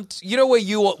reason, you know where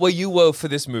you were for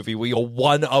this movie, where you're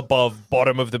one above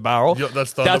bottom of the barrel. Yeah,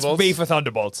 that's That's Thunderbolts? me for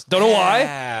Thunderbolts. Don't know why.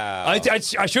 Wow.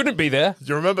 I shouldn't be there. Do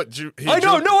you remember? I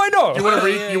know. You want a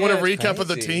Yeah, recap it's of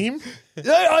the crazy. team?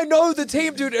 Yeah, I know the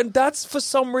team, dude, and that's for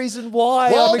some reason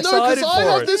why Well, I'm excited because I for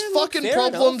have it. this fucking fair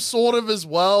problem enough. sort of as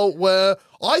well, where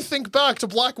I think back to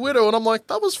Black Widow and I'm like,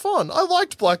 that was fun. I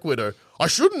liked Black Widow. I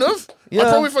shouldn't have. Yeah. I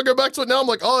probably, if I go back to it now, I'm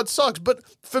like, oh, it sucks. But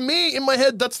for me, in my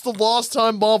head, that's the last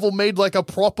time Marvel made like a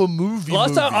proper movie.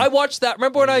 Last time I watched that,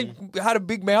 remember when I had a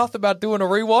big mouth about doing a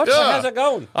rewatch? Yeah. How's it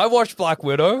going? I watched Black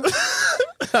Widow.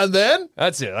 And then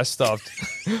That's it. I stopped.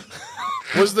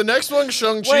 was the next one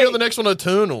Shang-Chi or Wait. the next one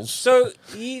Eternals? So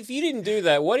if you didn't do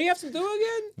that, what do you have to do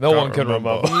again? No one can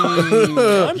remember.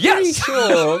 I'm pretty Yes!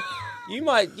 sure you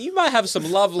might have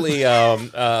some lovely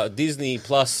Disney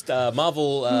Plus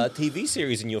Marvel TV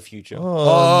series in your future.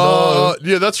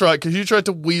 Yeah, that's right. Because you tried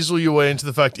to weasel your way into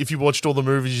the fact if you watched all the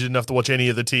movies, you didn't have to watch any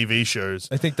of the TV shows.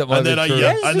 I think that might And then be I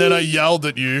true. and then I yelled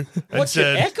at you and What's your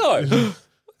said, Echo?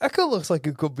 Echo looks like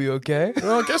it could be okay.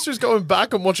 well, guess who's going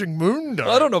back and watching Moon Knight?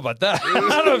 I don't know about that. I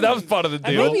don't know if that was part of the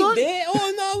deal. Maybe there.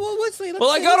 Oh no! Well, what's the? Well,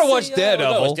 I gotta watch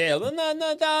Daredevil.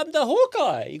 No, the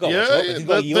Hawkeye. You got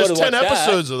Yeah, there's 10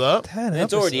 episodes of that. 10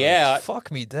 It's already episodes. out.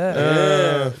 Fuck me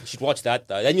dead. You should watch that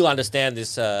though. Then you'll understand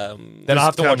this. Then I'll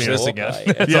have to watch cameo. this again.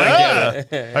 Hawkeye.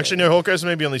 Yeah. Actually, no, Hawkeye's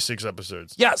maybe only 6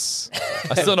 episodes. Yes.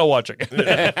 I still not watching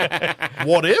it.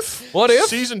 What if? What if?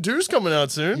 Season 2's coming out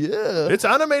soon. Yeah. It's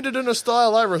animated in a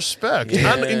style I respect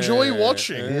and enjoy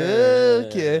watching.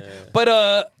 Okay.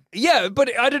 But yeah,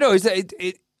 but I don't know. Is that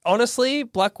it honestly,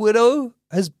 Black Widow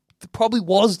probably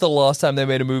was the last time they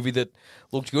made a movie that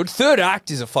looked good. Third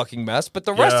act is a fucking mess, but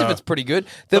the rest of Yeah. it's pretty good.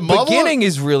 The Marvel- beginning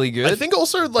is really good. I think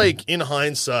also, like, in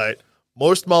hindsight,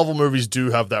 most Marvel movies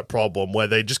do have that problem where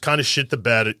they just kind of shit the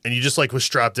bed and you just, like, were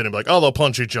strapped in and be like, oh, they'll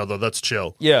punch each other. That's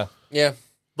chill. yeah. Yeah,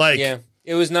 Like, yeah.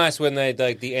 It was nice when they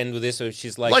like the end with this. So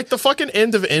she's like the fucking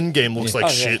end of Endgame looks like Oh,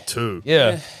 yeah. shit, too.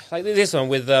 Yeah. like this one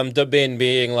with Dabin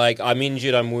being like, I'm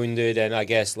injured, I'm wounded, and I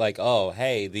guess like, oh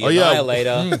hey, the Oh, yeah.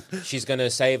 Annihilator, she's gonna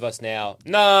save us now.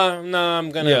 No, I'm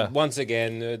gonna Yeah. once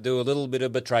again do a little bit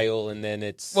of betrayal, and then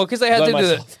it's Well, because they had to blow do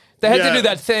myself. that. They had Yeah, to do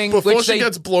that thing before which she they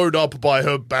gets blowed up by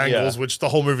her bangles, Yeah. which the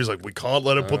whole movie's like, we can't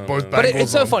let her put both But bangles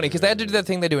it's so on. funny because they had to do that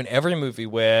thing they do in every movie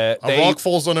where A they rock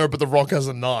falls on her, but the rock has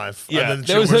a knife. Yeah, and then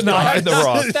there she was a almost knife in the dies.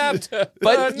 rock. Stabbed her.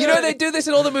 But you know they do this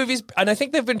in all the movies, and I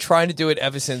think they've been trying to do it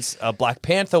ever since Black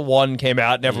Panther 1 came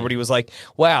out, and everybody was like,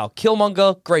 "Wow,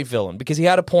 Killmonger, great villain," because he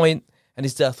had a point and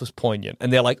his death was poignant.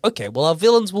 And they're like, "Okay, well our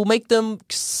villains will make them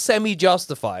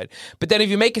semi-justified." But then if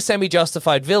you make a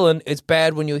semi-justified villain, it's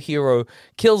bad when your hero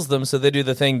kills them. So they do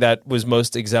the thing that was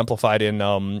most exemplified in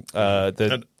the.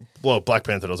 And, well, Black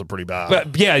Panther does it pretty bad.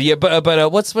 But yeah, but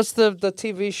what's the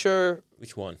TV show?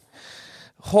 Which one?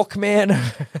 Hawkman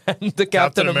and the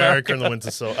Captain America and the Winter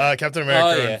Soldier. Captain America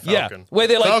Oh, yeah. and Falcon. Yeah, where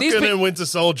they're like, Falcon these pe- and Winter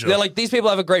Soldier. They're like, these people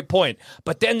have a great point,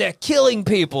 but then they're killing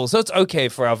people, so it's okay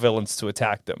for our villains to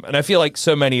attack them. And I feel like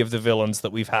so many of the villains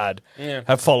that we've had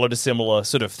have followed a similar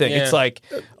sort of thing. Yeah. It's like,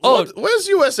 oh, Where's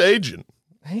US Agent?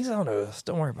 he's on Earth.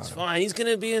 Don't worry about it. Fine, he's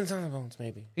gonna be in Thunderbolts,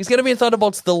 maybe. He's going to be in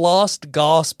Thunderbolts, the last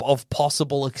gasp of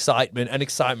possible excitement, and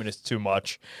excitement is too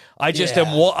much. I just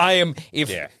am what I am.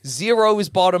 If 0 is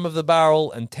bottom of the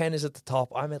barrel and 10 is at the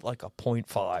top, I'm at like a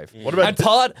 0.5. What about and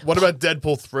part? What about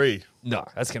Deadpool 3? No,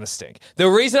 that's going to stink. The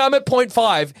reason I'm at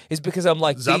 0.5 is because I'm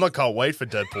like, Zama can't wait for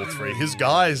Deadpool 3. His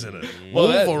guy's in it. well,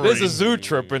 Wolverine. there's a zoo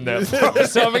trip in there, so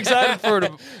I'm excited for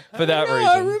that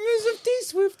reason. rumors of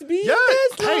T-Swift being Yeah.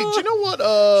 Hey, do you know what?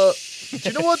 Do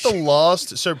you know what the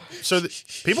last? So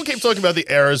people keep talking about the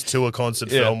Eras Tour concert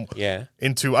film. Yeah.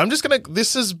 Into I'm just gonna.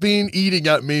 This has been eating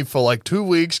at me for like 2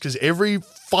 weeks because every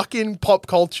fucking pop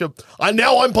culture. I'm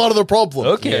part of the problem.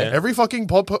 Okay. Yeah. Every fucking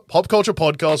pop culture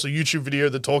podcast or YouTube video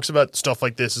that talks about stuff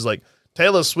like this is like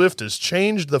Taylor Swift has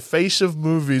changed the face of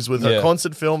movies with her Yeah.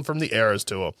 concert film from the Eras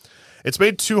Tour. It's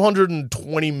made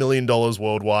 $220 million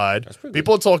worldwide.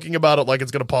 People are talking about it like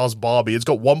it's going to pass Barbie. It's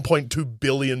got $1.2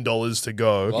 billion to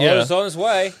go. Well, Yeah. it's on its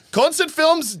way. Concert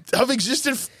films have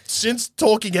existed since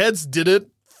Talking Heads did it.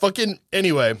 Fucking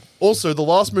anyway. Also, the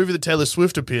last movie that Taylor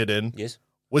Swift appeared in Yes.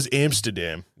 was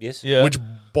Amsterdam, Yes. Yeah. which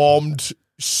bombed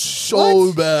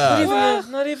so bad.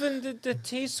 Not even the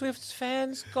T-Swift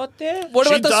fans got there. What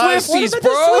She about the dies- Swifties, What about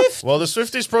bro? the Swift? Well, the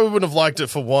Swifties probably wouldn't have liked it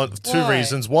for two Why?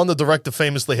 reasons. One, the director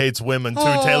famously hates women. Two,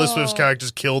 Taylor Swift's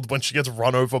character's killed when she gets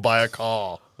run over by a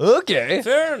car. Okay.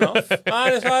 Fair enough. If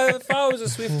I was a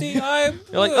Swiftie, I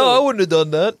You're like, oh, I wouldn't have done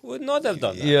that. would not have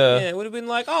done that. Yeah. It would have been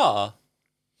like,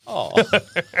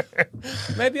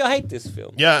 maybe I hate this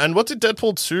film. Yeah, and what did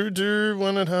Deadpool 2 do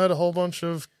when it had a whole bunch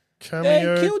of They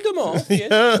cameo? killed them off.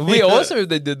 Yes. We also, if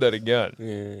they did that again.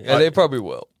 Yeah, they probably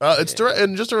will. It's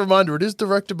and just a reminder, it is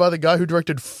directed by the guy who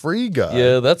directed Free Guy.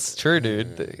 Yeah, that's true,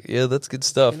 dude. Yeah, that's good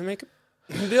stuff. Gonna make it.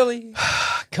 Billy.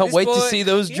 Can't this wait to boy- see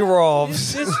those yeah,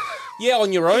 giraffes. Yeah,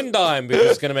 on your own dime, because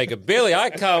it's going to make a billy.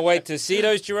 I can't wait to see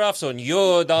those giraffes on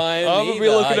your dime. I'm going to be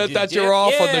looking at that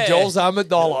giraffe on the Joel Zammett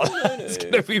dollar. It's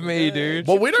going to be me, dude.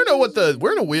 Well, we don't know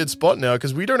we're in a weird spot now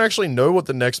because we don't actually know what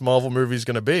the next Marvel movie is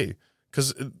going to be.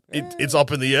 Because it's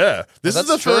up in the air. This is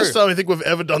the first time I think we've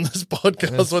ever done this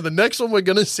podcast where the next one we're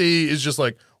going to see is just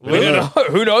like,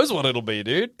 Who knows what it'll be,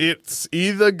 dude? it's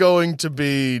either going to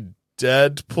be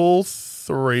Deadpool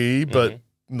 3, but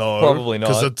no. Probably not.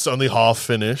 Because it's only half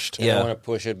finished. They want to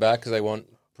push it back because they want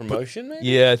promotion, maybe?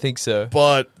 Yeah, I think so.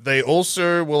 But they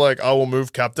also were like, I will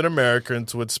move Captain America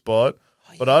into its spot.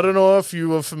 But I don't know if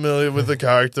you are familiar with the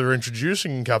character they're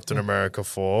introducing Captain America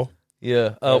for.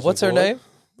 Yeah. What's her name?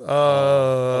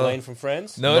 Elaine from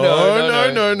Friends? No. The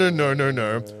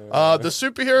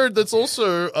superhero that's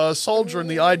also a soldier in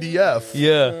the IDF.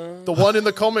 Yeah. The one in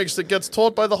the comics that gets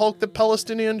taught by the Hulk that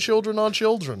Palestinian children are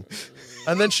children.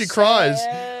 And then she cries.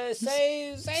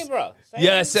 Sabra.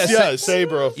 Yes. Yeah,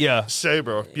 Sabra. Yeah.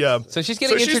 Sabra, yeah. So she's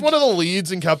getting she's one of the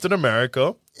leads in Captain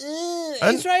America.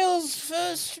 Israel's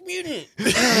first mutant.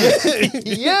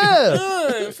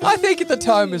 Yeah. I think the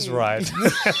time is right.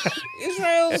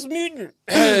 Israel's mutant.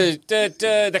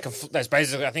 That's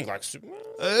basically, I think, like fly.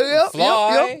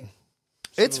 Yep.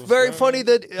 It's very funny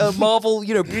that Marvel,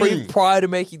 prior to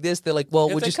making this, they're like, well,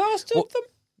 we'll They just... casted well, them?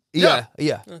 Yeah.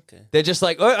 Okay. They're just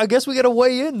like, I guess we got to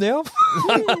weigh in now.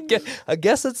 I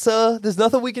guess it's there's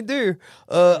nothing we can do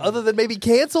other than maybe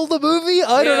cancel the movie.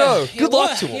 I don't know. Good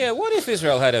luck to them. Yeah, what if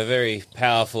Israel had a very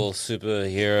powerful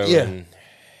superhero and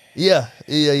Yeah.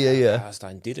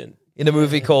 Palestine didn't? In a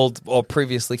movie called, or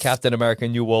previously, Captain America: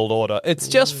 New World Order. It's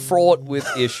just fraught with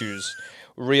issues,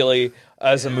 really,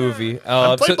 as a movie.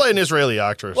 And played by an Israeli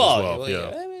actress as well.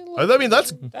 Yeah. I mean,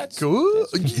 that's good.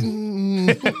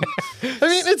 I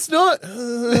mean, it's not.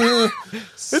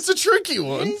 It's a tricky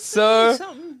one. So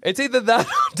it's either that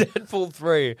or Deadpool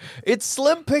 3. It's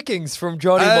slim pickings from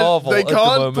Johnny Marvel. They at the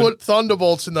can't moment. put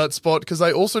Thunderbolts in that spot because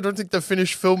I also don't think they've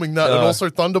finished filming that. And also,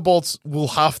 Thunderbolts will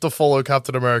have to follow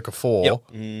Captain America 4. Yep.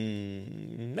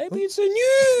 Maybe it's a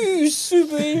new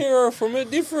superhero from a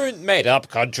different made-up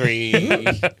country.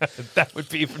 That would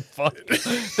be even fun.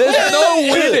 There's no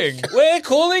winning. We're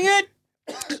calling it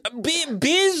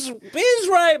Biz,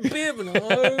 right? No.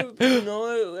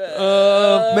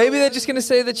 Maybe they're just going to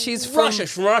say that she's from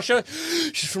Russia.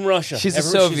 She's from Russia. She's a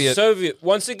Soviet. Soviet.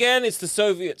 Once again, it's the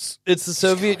Soviets. It's the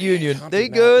Soviet Union. There you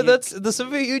go. That's the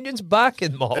Soviet Union's back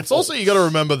in Marvel. It's also, you got to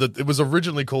remember that it was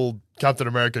originally called Captain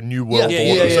America: New World Order.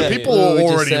 Yeah, so people We are were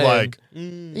just already saying. like,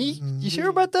 You sure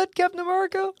about that, Captain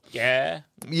America? Yeah.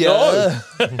 Yeah.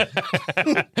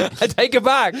 I take it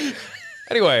back.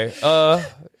 Anyway,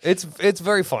 it's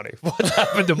very funny what's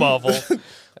happened to Marvel.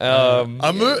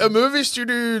 a movie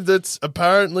studio that's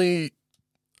apparently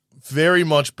very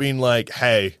much been like,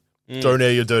 hey, don't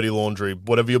air your dirty laundry.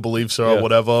 Whatever your beliefs are,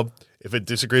 whatever. If it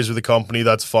disagrees with the company,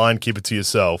 that's fine. Keep it to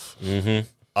yourself. Good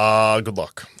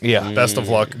luck. Yeah. Best of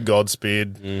luck.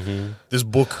 Godspeed. This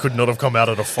book could not have come out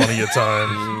at a funnier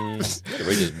time.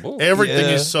 Everything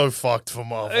is so fucked for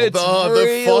Marvel. It's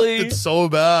They're fucked it so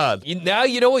bad. Now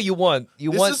you know what you want.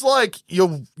 This is like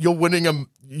you're running a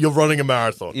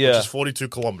marathon, which is 42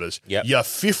 kilometers. Yep. You're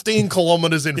 15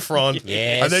 kilometers in front,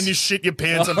 Yes. and then you shit your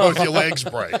pants and both your legs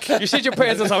break. You shit your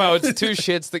pants and somehow it's two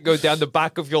shits that go down the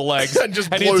back of your legs And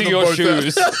just blow into them your both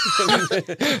shoes.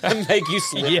 And make you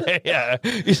slip. Yeah.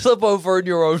 You slip over in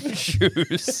your own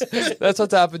shoes. That's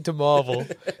what's happened to Marvel.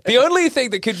 The only thing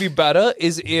that could be better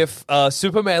is if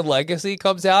Superman Legacy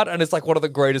comes out and it's like one of the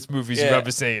greatest movies you've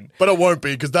ever seen. But it won't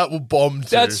be, because that will bomb too.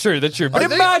 That's true. But I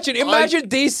think imagine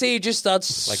DC just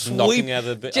starts Like knocking out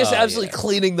just absolutely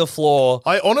cleaning the floor.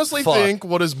 I honestly Fuck. think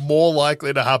what is more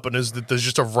likely to happen is that there's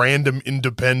just a random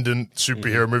independent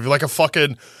superhero movie, like a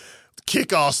fucking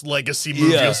Kick-Ass Legacy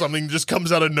movie or something, just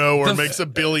comes out of nowhere and makes a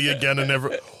billy again and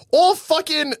never. Or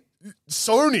fucking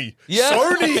Sony. Yeah.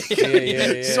 Sony.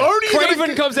 Sony.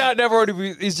 Craven comes out and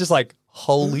everyone is just like,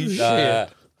 holy shit.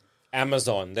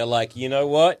 Amazon. They're like, you know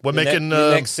what? We're making,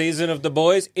 the next season of The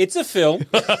Boys. It's a film.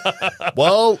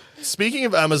 Well, speaking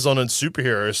of Amazon and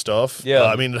superhero stuff,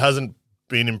 I mean, it hasn't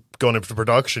gone into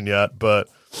production yet, but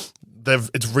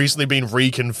it's recently been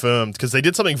reconfirmed because they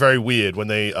did something very weird when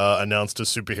they announced a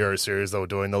superhero series they were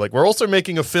doing. They're like, we're also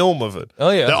making a film of it. Oh,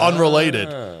 yeah. They're unrelated.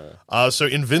 So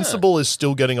Invincible is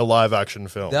still getting a live action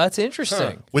film. That's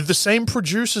interesting. With the same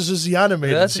producers as the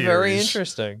animated That's series. very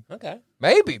interesting. Okay.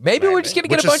 Maybe we're just gonna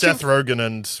get Which a bunch is Seth of Rogen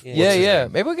and yeah.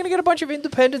 Maybe we're gonna get a bunch of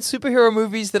independent superhero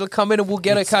movies that'll come in, and we'll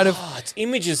get a kind of. It's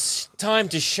Image's time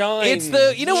to shine. It's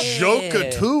the Joker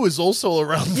 2 is also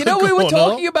around. You know, we were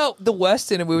talking about the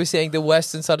Western, and we were saying the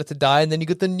Western started to die, and then you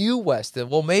get the new Western.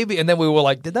 Well, maybe, and then we were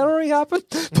like, did that already happen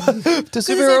to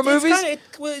superhero movies?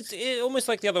 It's almost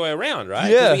like the other way around, right?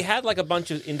 Yeah. 'Cause we had like a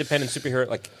bunch of independent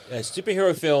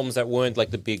superhero films that weren't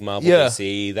like the big Marvel Yeah.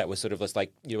 DC, that was sort of just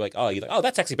like you're like, oh,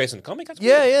 that's actually based on a comic. That's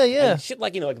Yeah, weird. yeah. And shit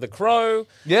like like The Crow.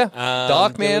 Yeah.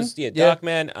 Darkman. Yeah.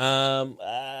 Darkman.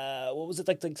 What was it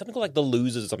like something called like The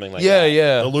Losers or something like Yeah, that?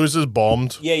 yeah. The Losers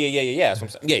bombed. Yeah. That's what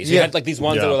I'm saying. Yeah, so you had like these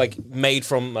ones that Yeah. were like made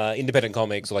from independent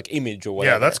comics or like Image or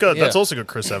whatever. Yeah, that's good. Yeah. That's also got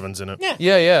Chris Evans in it.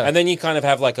 Yeah. And then you kind of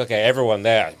have like, okay, everyone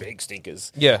there, big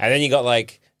stinkers. Yeah. And then you got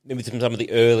like maybe some of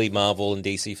the early Marvel and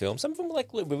DC films. Some of them were like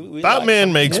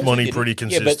Batman makes money pretty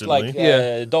Yeah, but like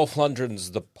consistently. Dolph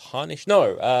Lundgren's The Punish.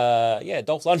 No,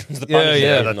 Dolph Lundgren's The Punisher.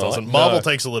 yeah, that doesn't. Marvel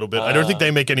takes a little bit. I don't think they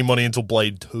make any money until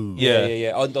Blade 2.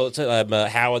 Yeah. Oh, no,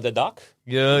 Howard the Duck.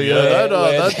 Yeah.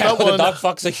 that Howard the one. Duck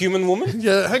fucks a human woman.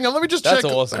 Yeah, hang on. Let me just That's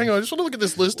check. awesome. Hang on. I just want to look at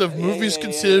this list of movies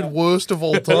considered worst of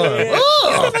all time.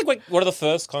 Isn't that like one of the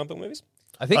first comic book movies?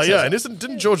 I think so. Yeah, and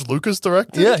didn't George Lucas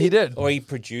direct it? Yeah, he did. Or he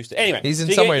produced it. Anyway. He's in so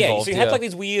you some get- way yeah, involved, So you had yeah. like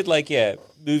these weird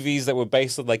movies that were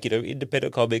based on like,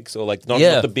 independent comics or like not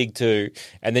Yeah. the big two.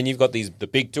 And then you've got the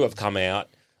big two have come out.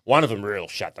 One of them real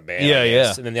shut the band. Yeah, I guess.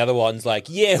 yeah. And then the other one's like,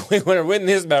 we want to win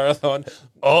this marathon.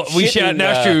 Oh, we Shit shout and, in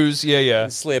our shoes. Yeah.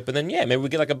 and slip. And then, maybe we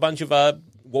get like a bunch of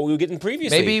what we were getting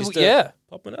previously. Maybe, just to yeah.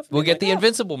 pop enough. We'll get Like, the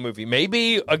Invincible movie.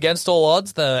 Maybe, against all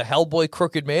odds, the Hellboy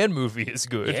Crooked Man movie is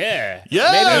good. Yeah.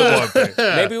 Yeah.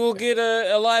 Maybe we'll get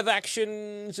a live action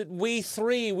is it We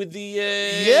 3 with the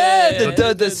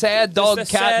the sad dog, the cat,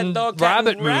 sad and dog, cat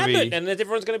rabbit and movie. and then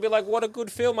everyone's going to be like, "What a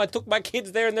good film! I took my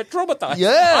kids there and they're traumatized."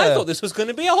 Yeah. I thought this was going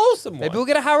to be a wholesome one. Maybe we'll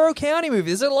get a Harrow County movie.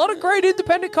 There's a lot of great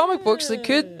independent comic books that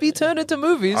could be turned into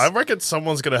movies. I reckon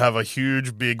someone's going to have a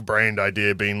huge, big-brained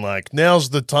idea being like, now's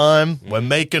the time. We're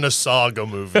making a saga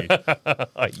movie.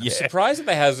 Surprised that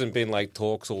there hasn't been like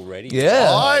talks already. Yeah.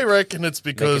 I reckon it's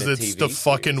because Making a it's TV the series.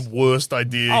 fucking worst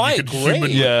idea I you could agree.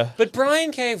 humanly... Yeah. But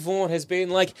Brian K. Vaughan has been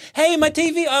like, hey, my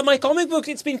my comic book,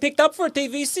 it's been picked up for a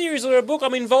TV series or a book.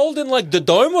 I'm involved in like The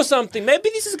Dome or something. Maybe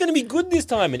this is going to be good this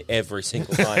time. And every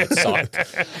single time it sucked.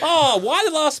 Oh, why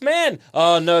The Last Man?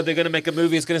 Oh, no, they're going to make a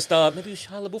movie. It's going to start maybe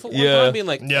Shia LaBeouf at one time being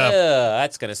like,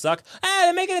 that's going to suck. Ah,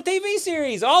 they're making a TV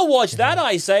series. I'll watch that,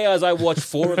 I say, as I watch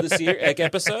 4 of the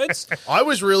episodes. I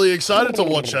was really excited to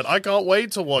watch it. I can't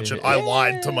wait to watch it. I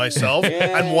lied to myself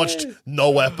and watched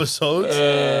no episodes.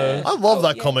 I love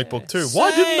that comic book too.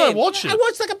 Why didn't I Same. watch I it?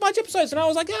 watched like a bunch of episodes and I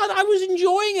was like, I was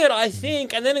enjoying it, I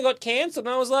think. And then it got cancelled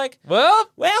and I was like, Well,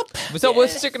 well, was that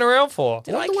worth sticking around for?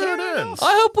 did I wonder where care it enough? ends.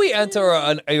 I hope we enter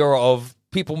an era of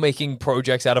people making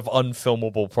projects out of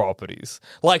unfilmable properties,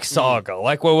 like Saga,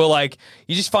 like where we're like,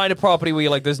 you just find a property where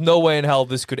you're like, there's no way in hell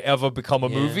this could ever become a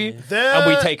movie, and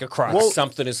we take a crack.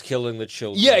 Something is killing the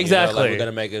children. Yeah, you know, exactly. like we're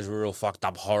gonna make a real fucked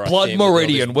up horror. Blood thing with all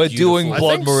Meridian. this We're doing beautiful- I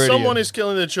Blood think Meridian. someone is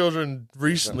killing their children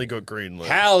recently got greenlit.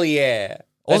 Hell yeah!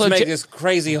 Let's Also, make Ja- this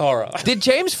crazy horror. Did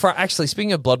James actually,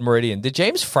 speaking of Blood Meridian, did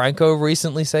James Franco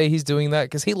recently say he's doing that?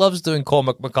 Because he loves doing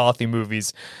Cormac McCarthy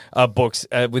movies, books,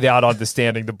 without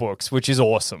understanding the books, which is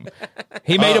awesome.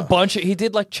 He made a bunch he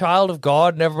did like Child of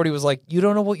God, and everybody was like, you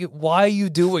don't know why are you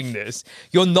doing this?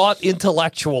 You're not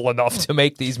intellectual enough to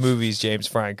make these movies, James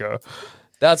Franco.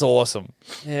 That's awesome.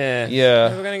 Yeah, Yeah.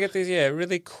 We're gonna get these. Yeah,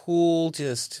 really cool.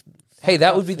 Just Hey,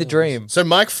 that would be the dream. So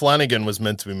Mike Flanagan was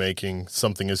meant to be making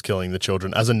Something Is Killing the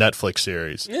Children as a Netflix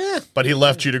series. Yeah. But he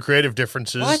left due to creative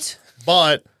differences. What?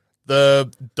 But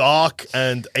the Dark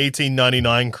and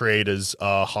 1899 creators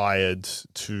were hired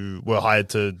to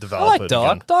I develop like it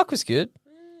Dark. again. Dark was good.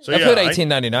 So, I've yeah, heard I-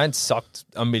 1899 sucked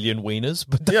a million wieners,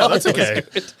 but Yeah, that's Dark was okay.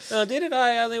 good. did it?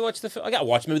 I only watched I got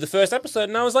watched maybe the first episode,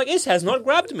 and I was like, this has not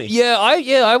grabbed me. Yeah,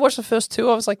 I watched the first 2.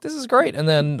 I was like, this is great. And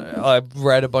then I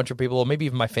read a bunch of people, or maybe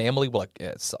even my family, were like, yeah,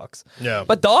 it sucks. Yeah.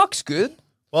 But Dark's good.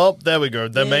 Well, there we go.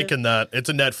 They're making that. It's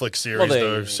a Netflix series, Well, they-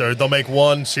 though. So they'll make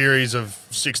one series of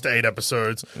 6 to 8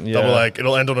 episodes. Yeah. They'll be like,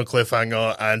 it'll end on a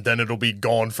cliffhanger, and then it'll be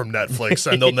gone from Netflix,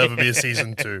 and there'll never be a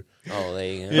season 2. Oh, there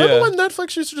you go. Remember when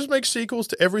Netflix used to just make sequels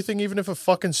to everything, even if it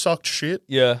fucking sucked shit?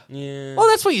 Yeah. Yeah. Well,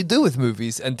 that's what you do with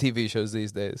movies and TV shows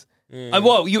these days. And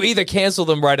well, you either cancel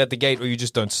them right at the gate or you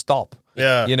just don't stop.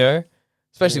 Yeah. You know?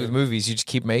 Especially with movies, you just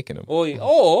keep making them. Or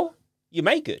you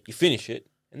make it, you finish it,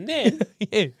 and then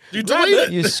Yeah. You Grab delete it.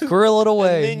 it. You squirrel it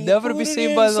away, then you never to put be it seen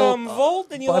in by some vault,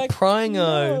 and you're by like, prying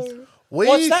no. eyes. We-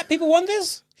 What's that? People want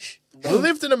this? Shh, We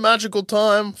lived in a magical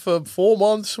time for 4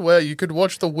 months where you could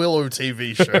watch the Willow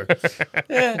TV show.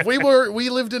 We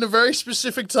lived in a very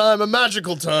specific time, a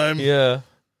magical time. Yeah.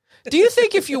 Do you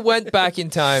think if you went back in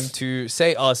time to,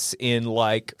 say, us in,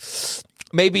 like,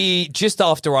 maybe just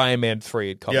after Iron Man 3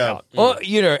 had come out, or,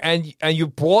 you know, and you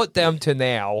brought them to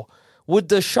now, would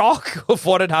the shock of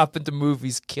what had happened to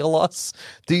movies kill us,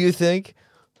 do you think?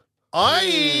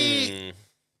 I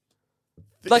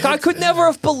could never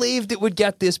have believed it would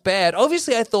get this bad.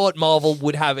 Obviously, I thought Marvel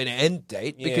would have an end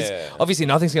date because obviously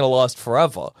nothing's going to last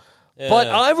forever. But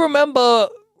I remember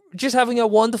just having a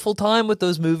wonderful time with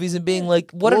those movies and being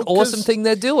like, what an awesome thing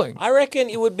they're doing. I reckon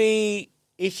it would be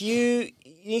it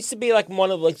needs to be like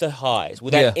one of like the highs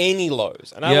without any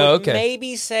lows. And I would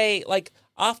maybe say like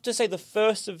after say the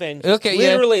first Avengers,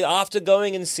 literally after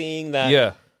going and seeing that.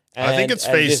 Yeah. I think it's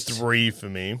phase 3 for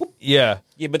me. Yeah.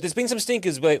 Yeah, but there's been some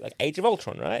stinkers like Age of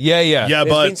Ultron, right? Yeah. Yeah, There's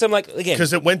but been some like again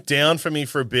because it went down for me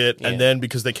for a bit, and then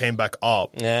because they came back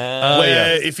up.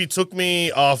 If you took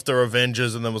me after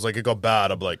Avengers and then was like it got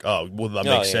bad, I'm like, oh, well that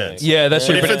makes sense. Yeah, that's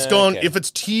But true. if it's gone, if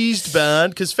it's teased bad,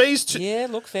 because phase 2,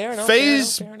 look, fair enough.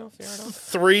 phase fair enough.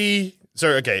 3. So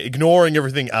okay, ignoring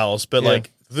everything else, but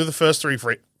like through the first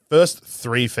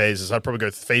three phases, I'd probably go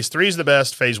phase 3 is the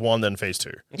best, phase 1, then phase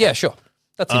 2. Yeah, sure.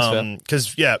 That seems fair.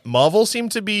 Because Marvel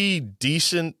seemed to be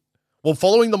decent. Well,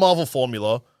 following the Marvel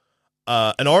formula,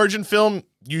 an origin film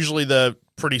usually they're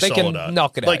pretty They solid can at.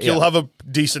 knock it out, Like you'll have a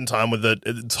decent time with it.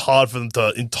 It's hard for them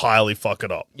to entirely fuck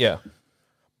it up. Yeah.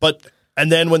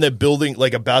 And then when they're building,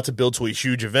 like about to build to a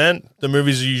huge event, the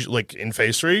movies are usually like in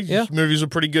phase 3. Movies are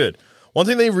pretty good. One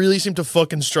thing they really seem to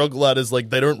fucking struggle at is like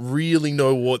they don't really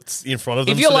know what's in front of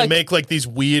them, so they make like these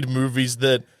weird movies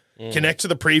that connect to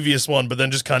the previous one, but then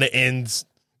just kind of ends.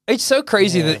 It's so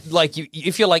crazy that, like,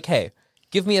 if you're like, hey,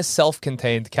 give me a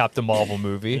self-contained Captain Marvel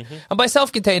movie, and by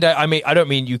self-contained, I mean I don't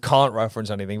mean you can't reference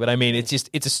anything, but I mean it's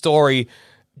a story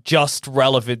just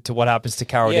relevant to what happens to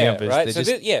Carol Danvers. Right.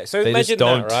 They So imagine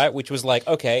that, right? Which was like,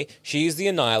 okay, she's the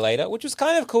Annihilator, which was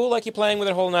kind of cool. Like you're playing with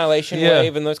the whole Annihilation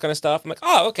wave and those kind of stuff. I'm like,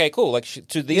 oh, okay, cool. Like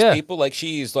to these people, like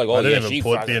she's like, oh, I didn't even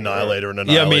put the Annihilator and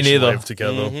Annihilation wave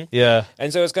together. Yeah.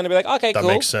 And so it's going to be like, okay, that cool.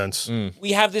 That makes sense.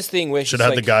 We have this thing where should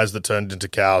have the guys that turned into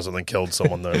cows and then killed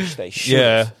someone though. They should.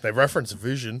 Yeah. They reference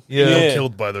Vision. Yeah. They were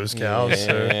killed by those cows.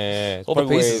 Yeah. All the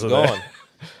pieces are gone.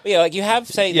 But yeah, like you have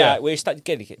that where you start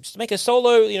getting just make a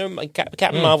solo, like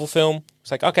Captain Marvel film. It's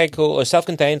like okay, cool, or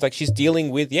self-contained. Like she's dealing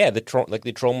with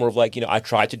the trauma of like I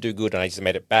tried to do good and I just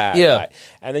made it bad. Yeah, right?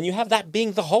 And then you have that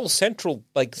being the whole central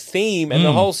like theme and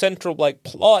the whole central like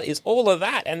plot is all of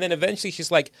that. And then eventually she's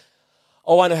like,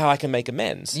 oh, I know how I can make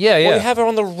amends. Yeah. Or you have her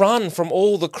on the run from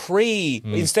all the Kree.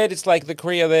 Instead, it's like the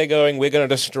Kree are there going, we're going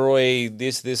to destroy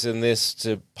this, and this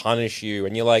to punish you,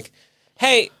 and you're like.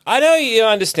 Hey, I know you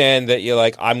understand that you're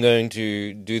like, I'm going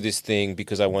to do this thing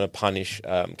because I want to punish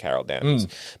Carol Danvers.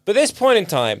 But at this point in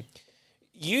time,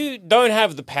 you don't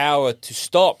have the power to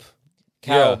stop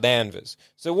Carol Danvers.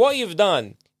 So what you've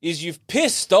done is you've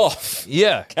pissed off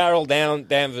Carol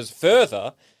Danvers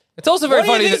further. It's also very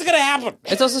funny. What do you think is going to happen?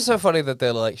 It's also so funny that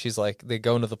they're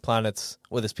going to the planets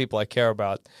where there's people I care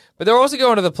about, but they're also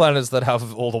going to the planets that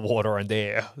have all the water and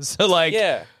air. So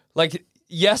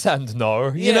yes and no,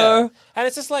 you know? And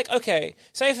it's just like, okay,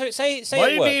 say why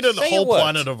it you need a whole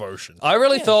planet of ocean? I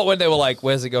really thought when they were like,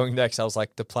 where's it going next? I was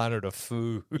like, the planet of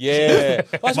food. Yeah.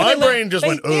 My brain just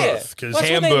went Earth, because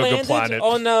hamburger planet.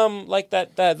 On,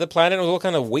 the planet was all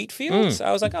kind of wheat fields.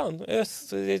 I was like, oh,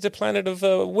 Earth is a planet of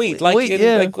wheat.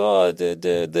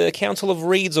 The Council of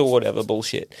Reeds or whatever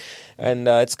bullshit. And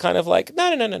it's kind of like,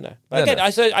 no.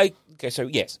 So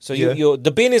yes. So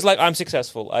the bin is like, I'm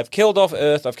successful. I've killed off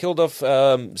Earth. I've killed off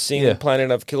Single Planet.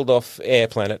 I've killed off Air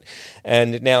Planet.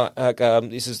 And now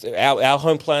this is our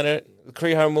home planet. The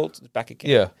Kree homeworld is back again.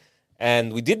 Yeah.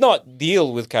 And we did not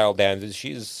deal with Carol Danvers.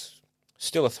 She's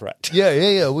still a threat.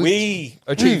 Yeah. We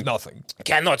achieved nothing.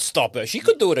 Cannot stop her. She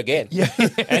could do it again. Yeah.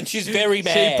 And she's very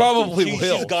bad. She probably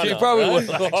will. She's gonna, she probably right?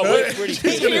 will.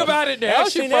 Thinking about it now,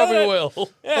 she probably will.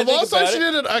 Yeah, the last time she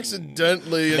did it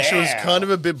accidentally, and she was kind of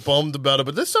a bit bummed about it.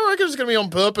 But this time I reckon it's going to be on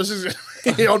purpose.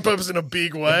 On purpose in a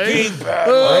big way.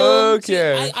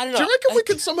 Okay. I don't know. Do you reckon we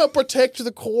could somehow protect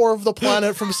the core of the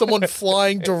planet from someone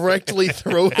flying directly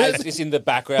through it? As is in the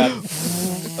background.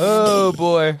 Oh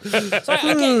boy. So,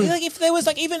 okay, like if there was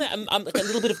like even like a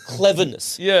little bit of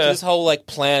cleverness to this whole like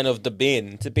plan of the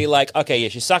bin to be like, okay, yeah,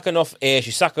 she's sucking off air,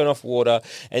 she's sucking off water,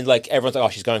 and like everyone's like, oh,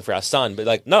 she's going for our son, but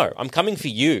like, no, I'm coming for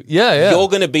you. Yeah. You're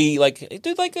gonna be like,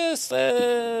 do like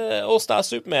a All-Star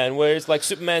Superman where it's like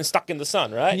Superman stuck in the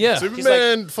sun, right? Yeah.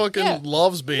 Superman fucking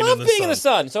loves being in the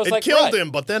sun. So it's it like killed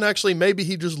him, but then actually maybe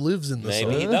he just lives in the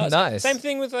maybe sun. he does. Nice. Same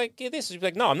thing with like this. You'd be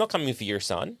like, no, I'm not coming for your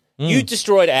son. You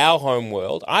destroyed our home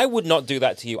world. I would not do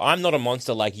that to you. I'm not a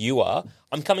monster like you are.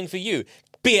 I'm coming for you.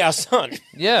 Be our son.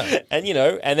 Yeah. And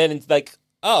and then it's like,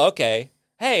 oh, okay.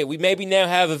 Hey, we maybe now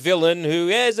have a villain who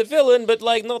is a villain, but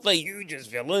like not the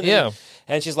hugest villain. Yeah.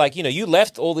 And she's like, you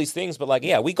left all these things, but like,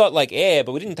 yeah, we got like air,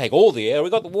 but we didn't take all the air. We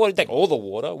got the water, we didn't take all the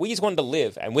water. We just wanted to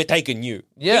live, and we're taking you.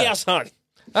 Yeah. Be our son.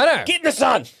 I know. Get in the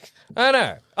sun. I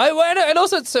know. I know. And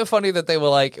also it's so funny that they were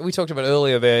like, we talked about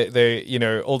earlier,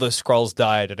 they all the Skrulls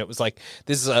died, and it was like,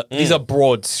 these are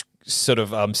broad sort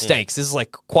of stakes. This is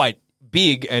like quite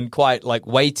big and quite like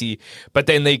weighty, but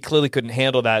then they clearly couldn't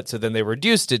handle that, so then they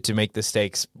reduced it to make the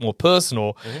stakes more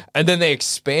personal, and then they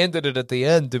expanded it at the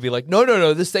end to be like,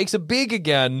 no, the stakes are big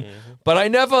again, but I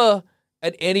never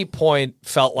at any point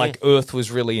felt like Earth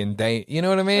was really in danger. You know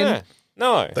what I mean? Yeah.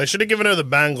 No. They should have given her the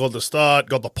bangle at the start,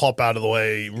 got the pop out of the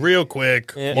way real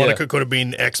quick. Monica could have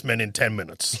been X-Men in 10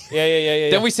 minutes.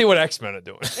 Yeah. Then we see what X-Men are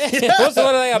doing. What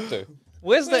are they up to?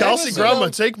 Where's the Kelsey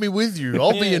Grammer, take me with you.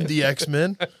 I'll be in the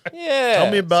X-Men. Yeah.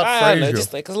 Tell me about I don't know, Frasier.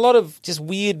 just like a lot of just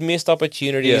weird missed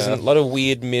opportunities and a lot of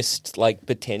weird missed like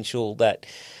potential that.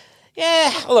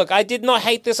 Yeah, look, I did not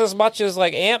hate this as much as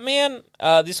like Ant-Man.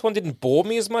 This one didn't bore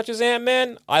me as much as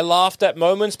Ant-Man. I laughed at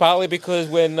moments, partly because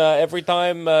when every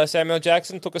time Samuel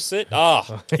Jackson took a sit, He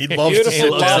loves to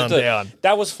sit down.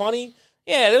 That was funny.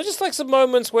 Yeah, there was just like some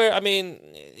moments where, I mean,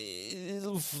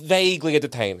 vaguely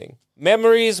entertaining.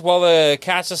 Memories while the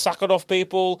cats are sucking off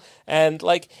people, and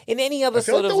like in any other I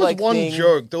feel sort like of there was like one thing.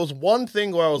 joke. There was one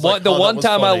thing where I was like, the oh, one that was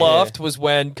time I funny. laughed was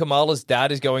when Kamala's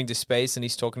dad is going to space and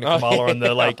he's talking to Kamala and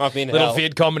the like I'm in little hell.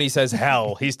 Viet comedy says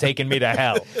hell. He's taking me to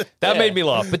hell. That made me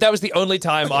laugh. But that was the only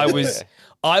time I was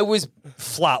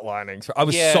flatlining. I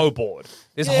was so bored.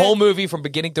 This whole movie from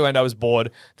beginning to end, I was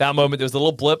bored. That moment, there was a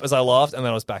little blip as I laughed, and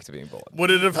then I was back to being bored. Would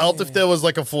it have helped if there was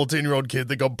like a 14-year-old kid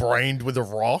that got brained with a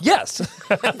rock? Yes,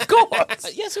 of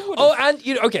course. Yes, it would. Oh, and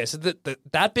okay, so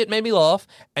that bit made me laugh,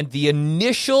 and the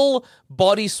initial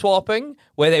body swapping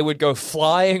where they would go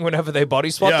flying whenever they body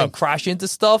swapped and crash into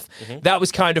stuff, that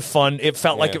was kind of fun. It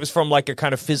felt like it was from like a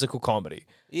kind of physical comedy.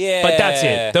 Yeah, But that's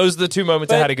it. Those are the two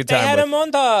moments I had a good time They had with. a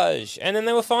montage, and then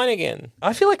they were fine again.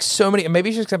 I feel like so many, and maybe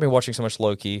it's just because I've been watching so much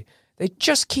Loki, they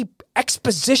just keep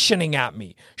expositioning at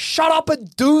me. Shut up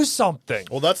and do something.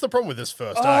 Well, that's the problem with this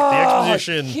first act. The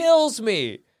exposition. It kills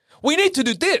me. We need to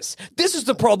do this. This is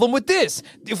the problem with this.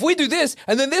 If we do this,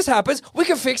 and then this happens, we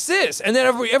can fix this. And then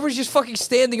everybody's just fucking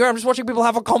standing around, just watching people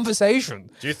have a conversation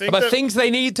Do you think about that- things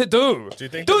they need to do. Do you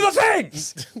think do that- the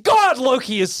things? God,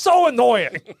 Loki is so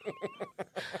annoying.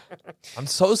 I'm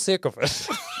so sick of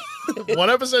it. 1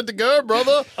 episode to go,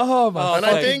 brother. Oh my And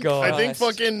fucking God. I think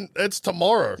fucking it's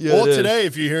tomorrow Yeah, or it is. today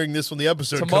if you're hearing this when the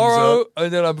episode Tomorrow, comes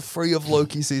and then I'm free of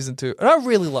Loki season 2. And I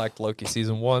really liked Loki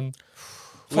season 1.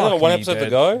 We only got Fuck one me, episode to dude.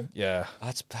 go. Yeah.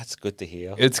 That's good to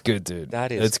hear. It's good, dude.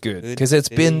 That is It's good. good Because it's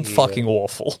to been hear. fucking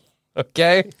awful.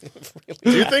 Okay? up.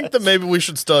 Do you think that maybe we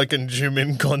should start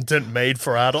consuming content made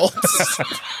for adults?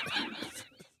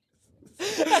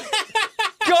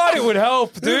 God, it would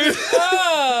help, dude.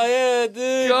 Yeah,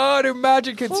 dude. God,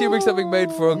 imagine consuming something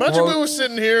made for a Imagine we grown- were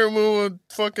sitting here and we were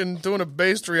fucking doing a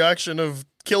based reaction of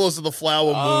Killers of the Flower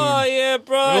Moon. Oh yeah,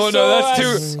 bro. Oh, so no,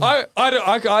 that's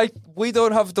too... we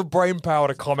don't have the brain power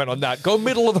to comment on that. Go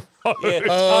middle of the road.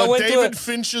 Yeah. I went to David a-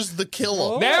 Fincher's The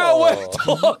Killer. Now we're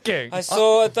talking. I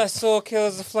saw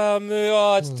Killers of the Flower Moon.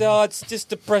 Oh, it's just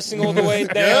depressing all the way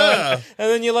down. Yeah. And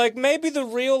then you're like, maybe the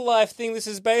real life thing this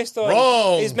is based on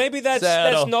Wrong. is maybe that's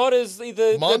Settle. not as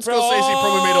the Martin Scorsese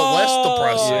probably made it less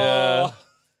depressing. Yeah.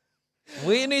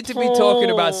 We need to be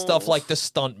talking about stuff like The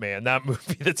Stuntman, that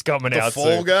movie that's coming out Fall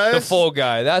soon. Guys? The Fall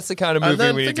Guy. That's the kind of movie And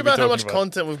then we need think to be about talking how much about.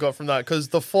 content we've got from that, because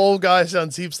the Fall Guy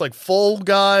sounds heaps like Fall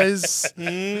Guys,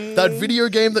 that video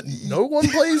game that no one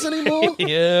plays anymore.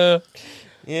 Yeah.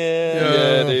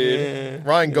 Yeah, dude.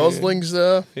 Ryan Gosling's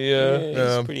there. Yeah.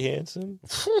 he's pretty handsome.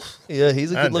 Yeah,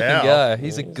 he's a And good-looking now. guy.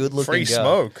 He's a good-looking Free guy.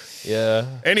 smoke. Yeah.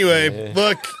 Anyway,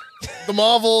 look, the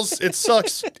Marvels, it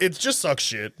sucks. It just sucks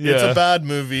shit. It's Yeah. a bad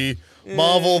movie.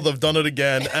 Marvel, they've done it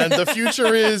again. And the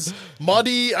future is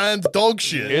muddy and dog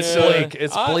shit. It's bleak.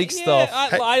 It's bleak stuff.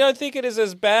 I don't think it is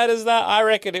as bad as that. I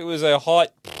reckon it was a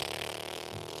hot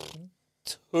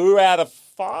 2 out of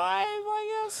 5,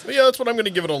 I stars? Yeah, that's what I'm going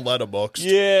to give it on Letterboxd.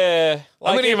 Yeah.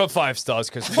 I'm going to it- give it 5 stars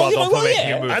because Well, well you done know, for well, making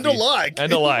yeah. a movie. And a like.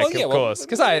 And a like, Well, yeah, of well, course.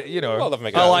 Because I like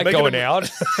Make it going a- out.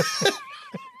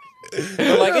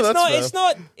 But like, Yeah, it's that's not. fair. It's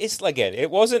not. It's again.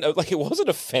 It wasn't like it wasn't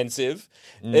offensive.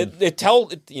 It did tell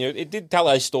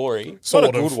a story. It's not a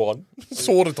Sort of. good one.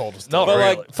 Sort of told us. Not But,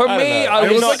 really. like, For I don't me, know. I It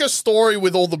was was not. like a story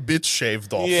with all the bits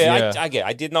shaved off. Yeah, Yeah.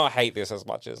 I did not hate this as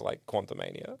much as like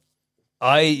Quantumania.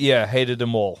 I hated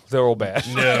them all. They're all bad.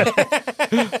 Yeah.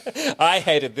 I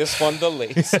hated this one the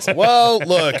least. Well,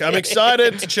 look, I'm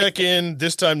excited to check in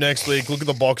this time next week, look at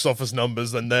the box office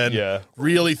numbers, and then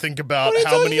really think about What are you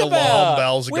how many talking alarm about?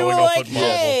 bells are we going were off like, at Marvel.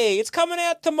 hey, it's coming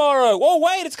out tomorrow. Oh,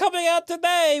 wait, it's coming out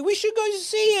today. We should go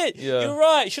see it. Yeah. You're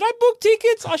right. Should I book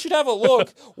tickets? I should have a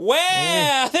look.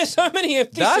 Wow, there's so many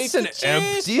empty That's seats an to choose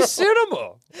empty from.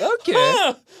 cinema. Okay.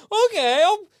 Huh, okay,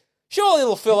 surely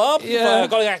it'll fill up. Yeah. I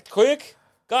gotta act quick.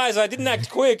 Guys, I didn't act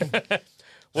quick.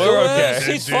 We're okay.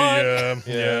 It's fine.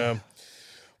 Yeah.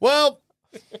 Well,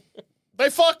 they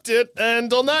fucked it,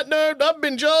 and on that note, I've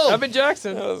been Joel. I've been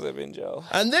Jackson. That was been Joe.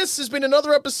 And this has been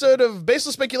another episode of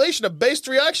Baseless Speculation, a based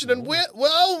reaction, and we're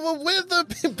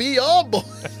the BR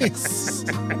boys.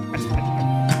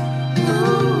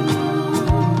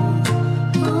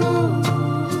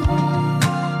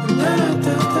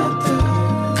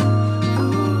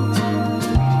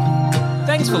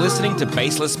 Thanks for listening to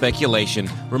Baseless Speculation.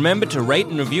 Remember to rate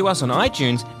and review us on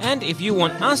iTunes, and if you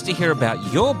want us to hear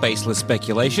about your baseless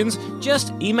speculations,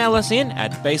 just email us in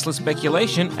at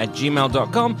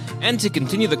baselessspeculation@gmail.com, and to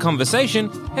continue the conversation,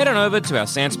 head on over to our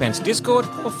Sanspants Discord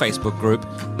or Facebook group.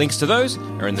 Links to those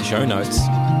are in the show notes.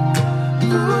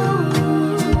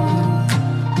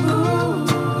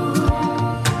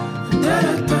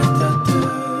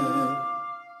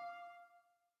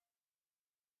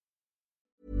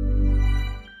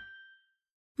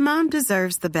 Mom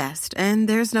deserves the best, and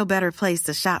there's no better place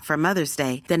to shop for Mother's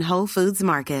Day than Whole Foods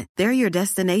Market. They're your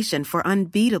destination for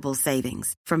unbeatable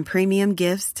savings, from premium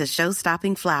gifts to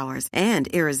show-stopping flowers and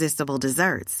irresistible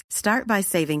desserts. Start by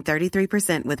saving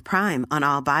 33% with Prime on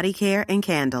all body care and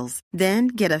candles. Then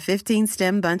get a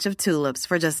 15-stem bunch of tulips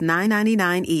for just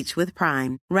 $9.99 each with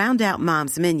Prime. Round out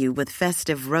Mom's menu with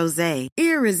festive rosé,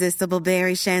 irresistible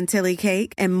berry chantilly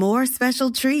cake, and more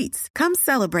special treats. Come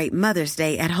celebrate Mother's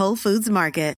Day at Whole Foods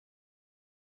Market.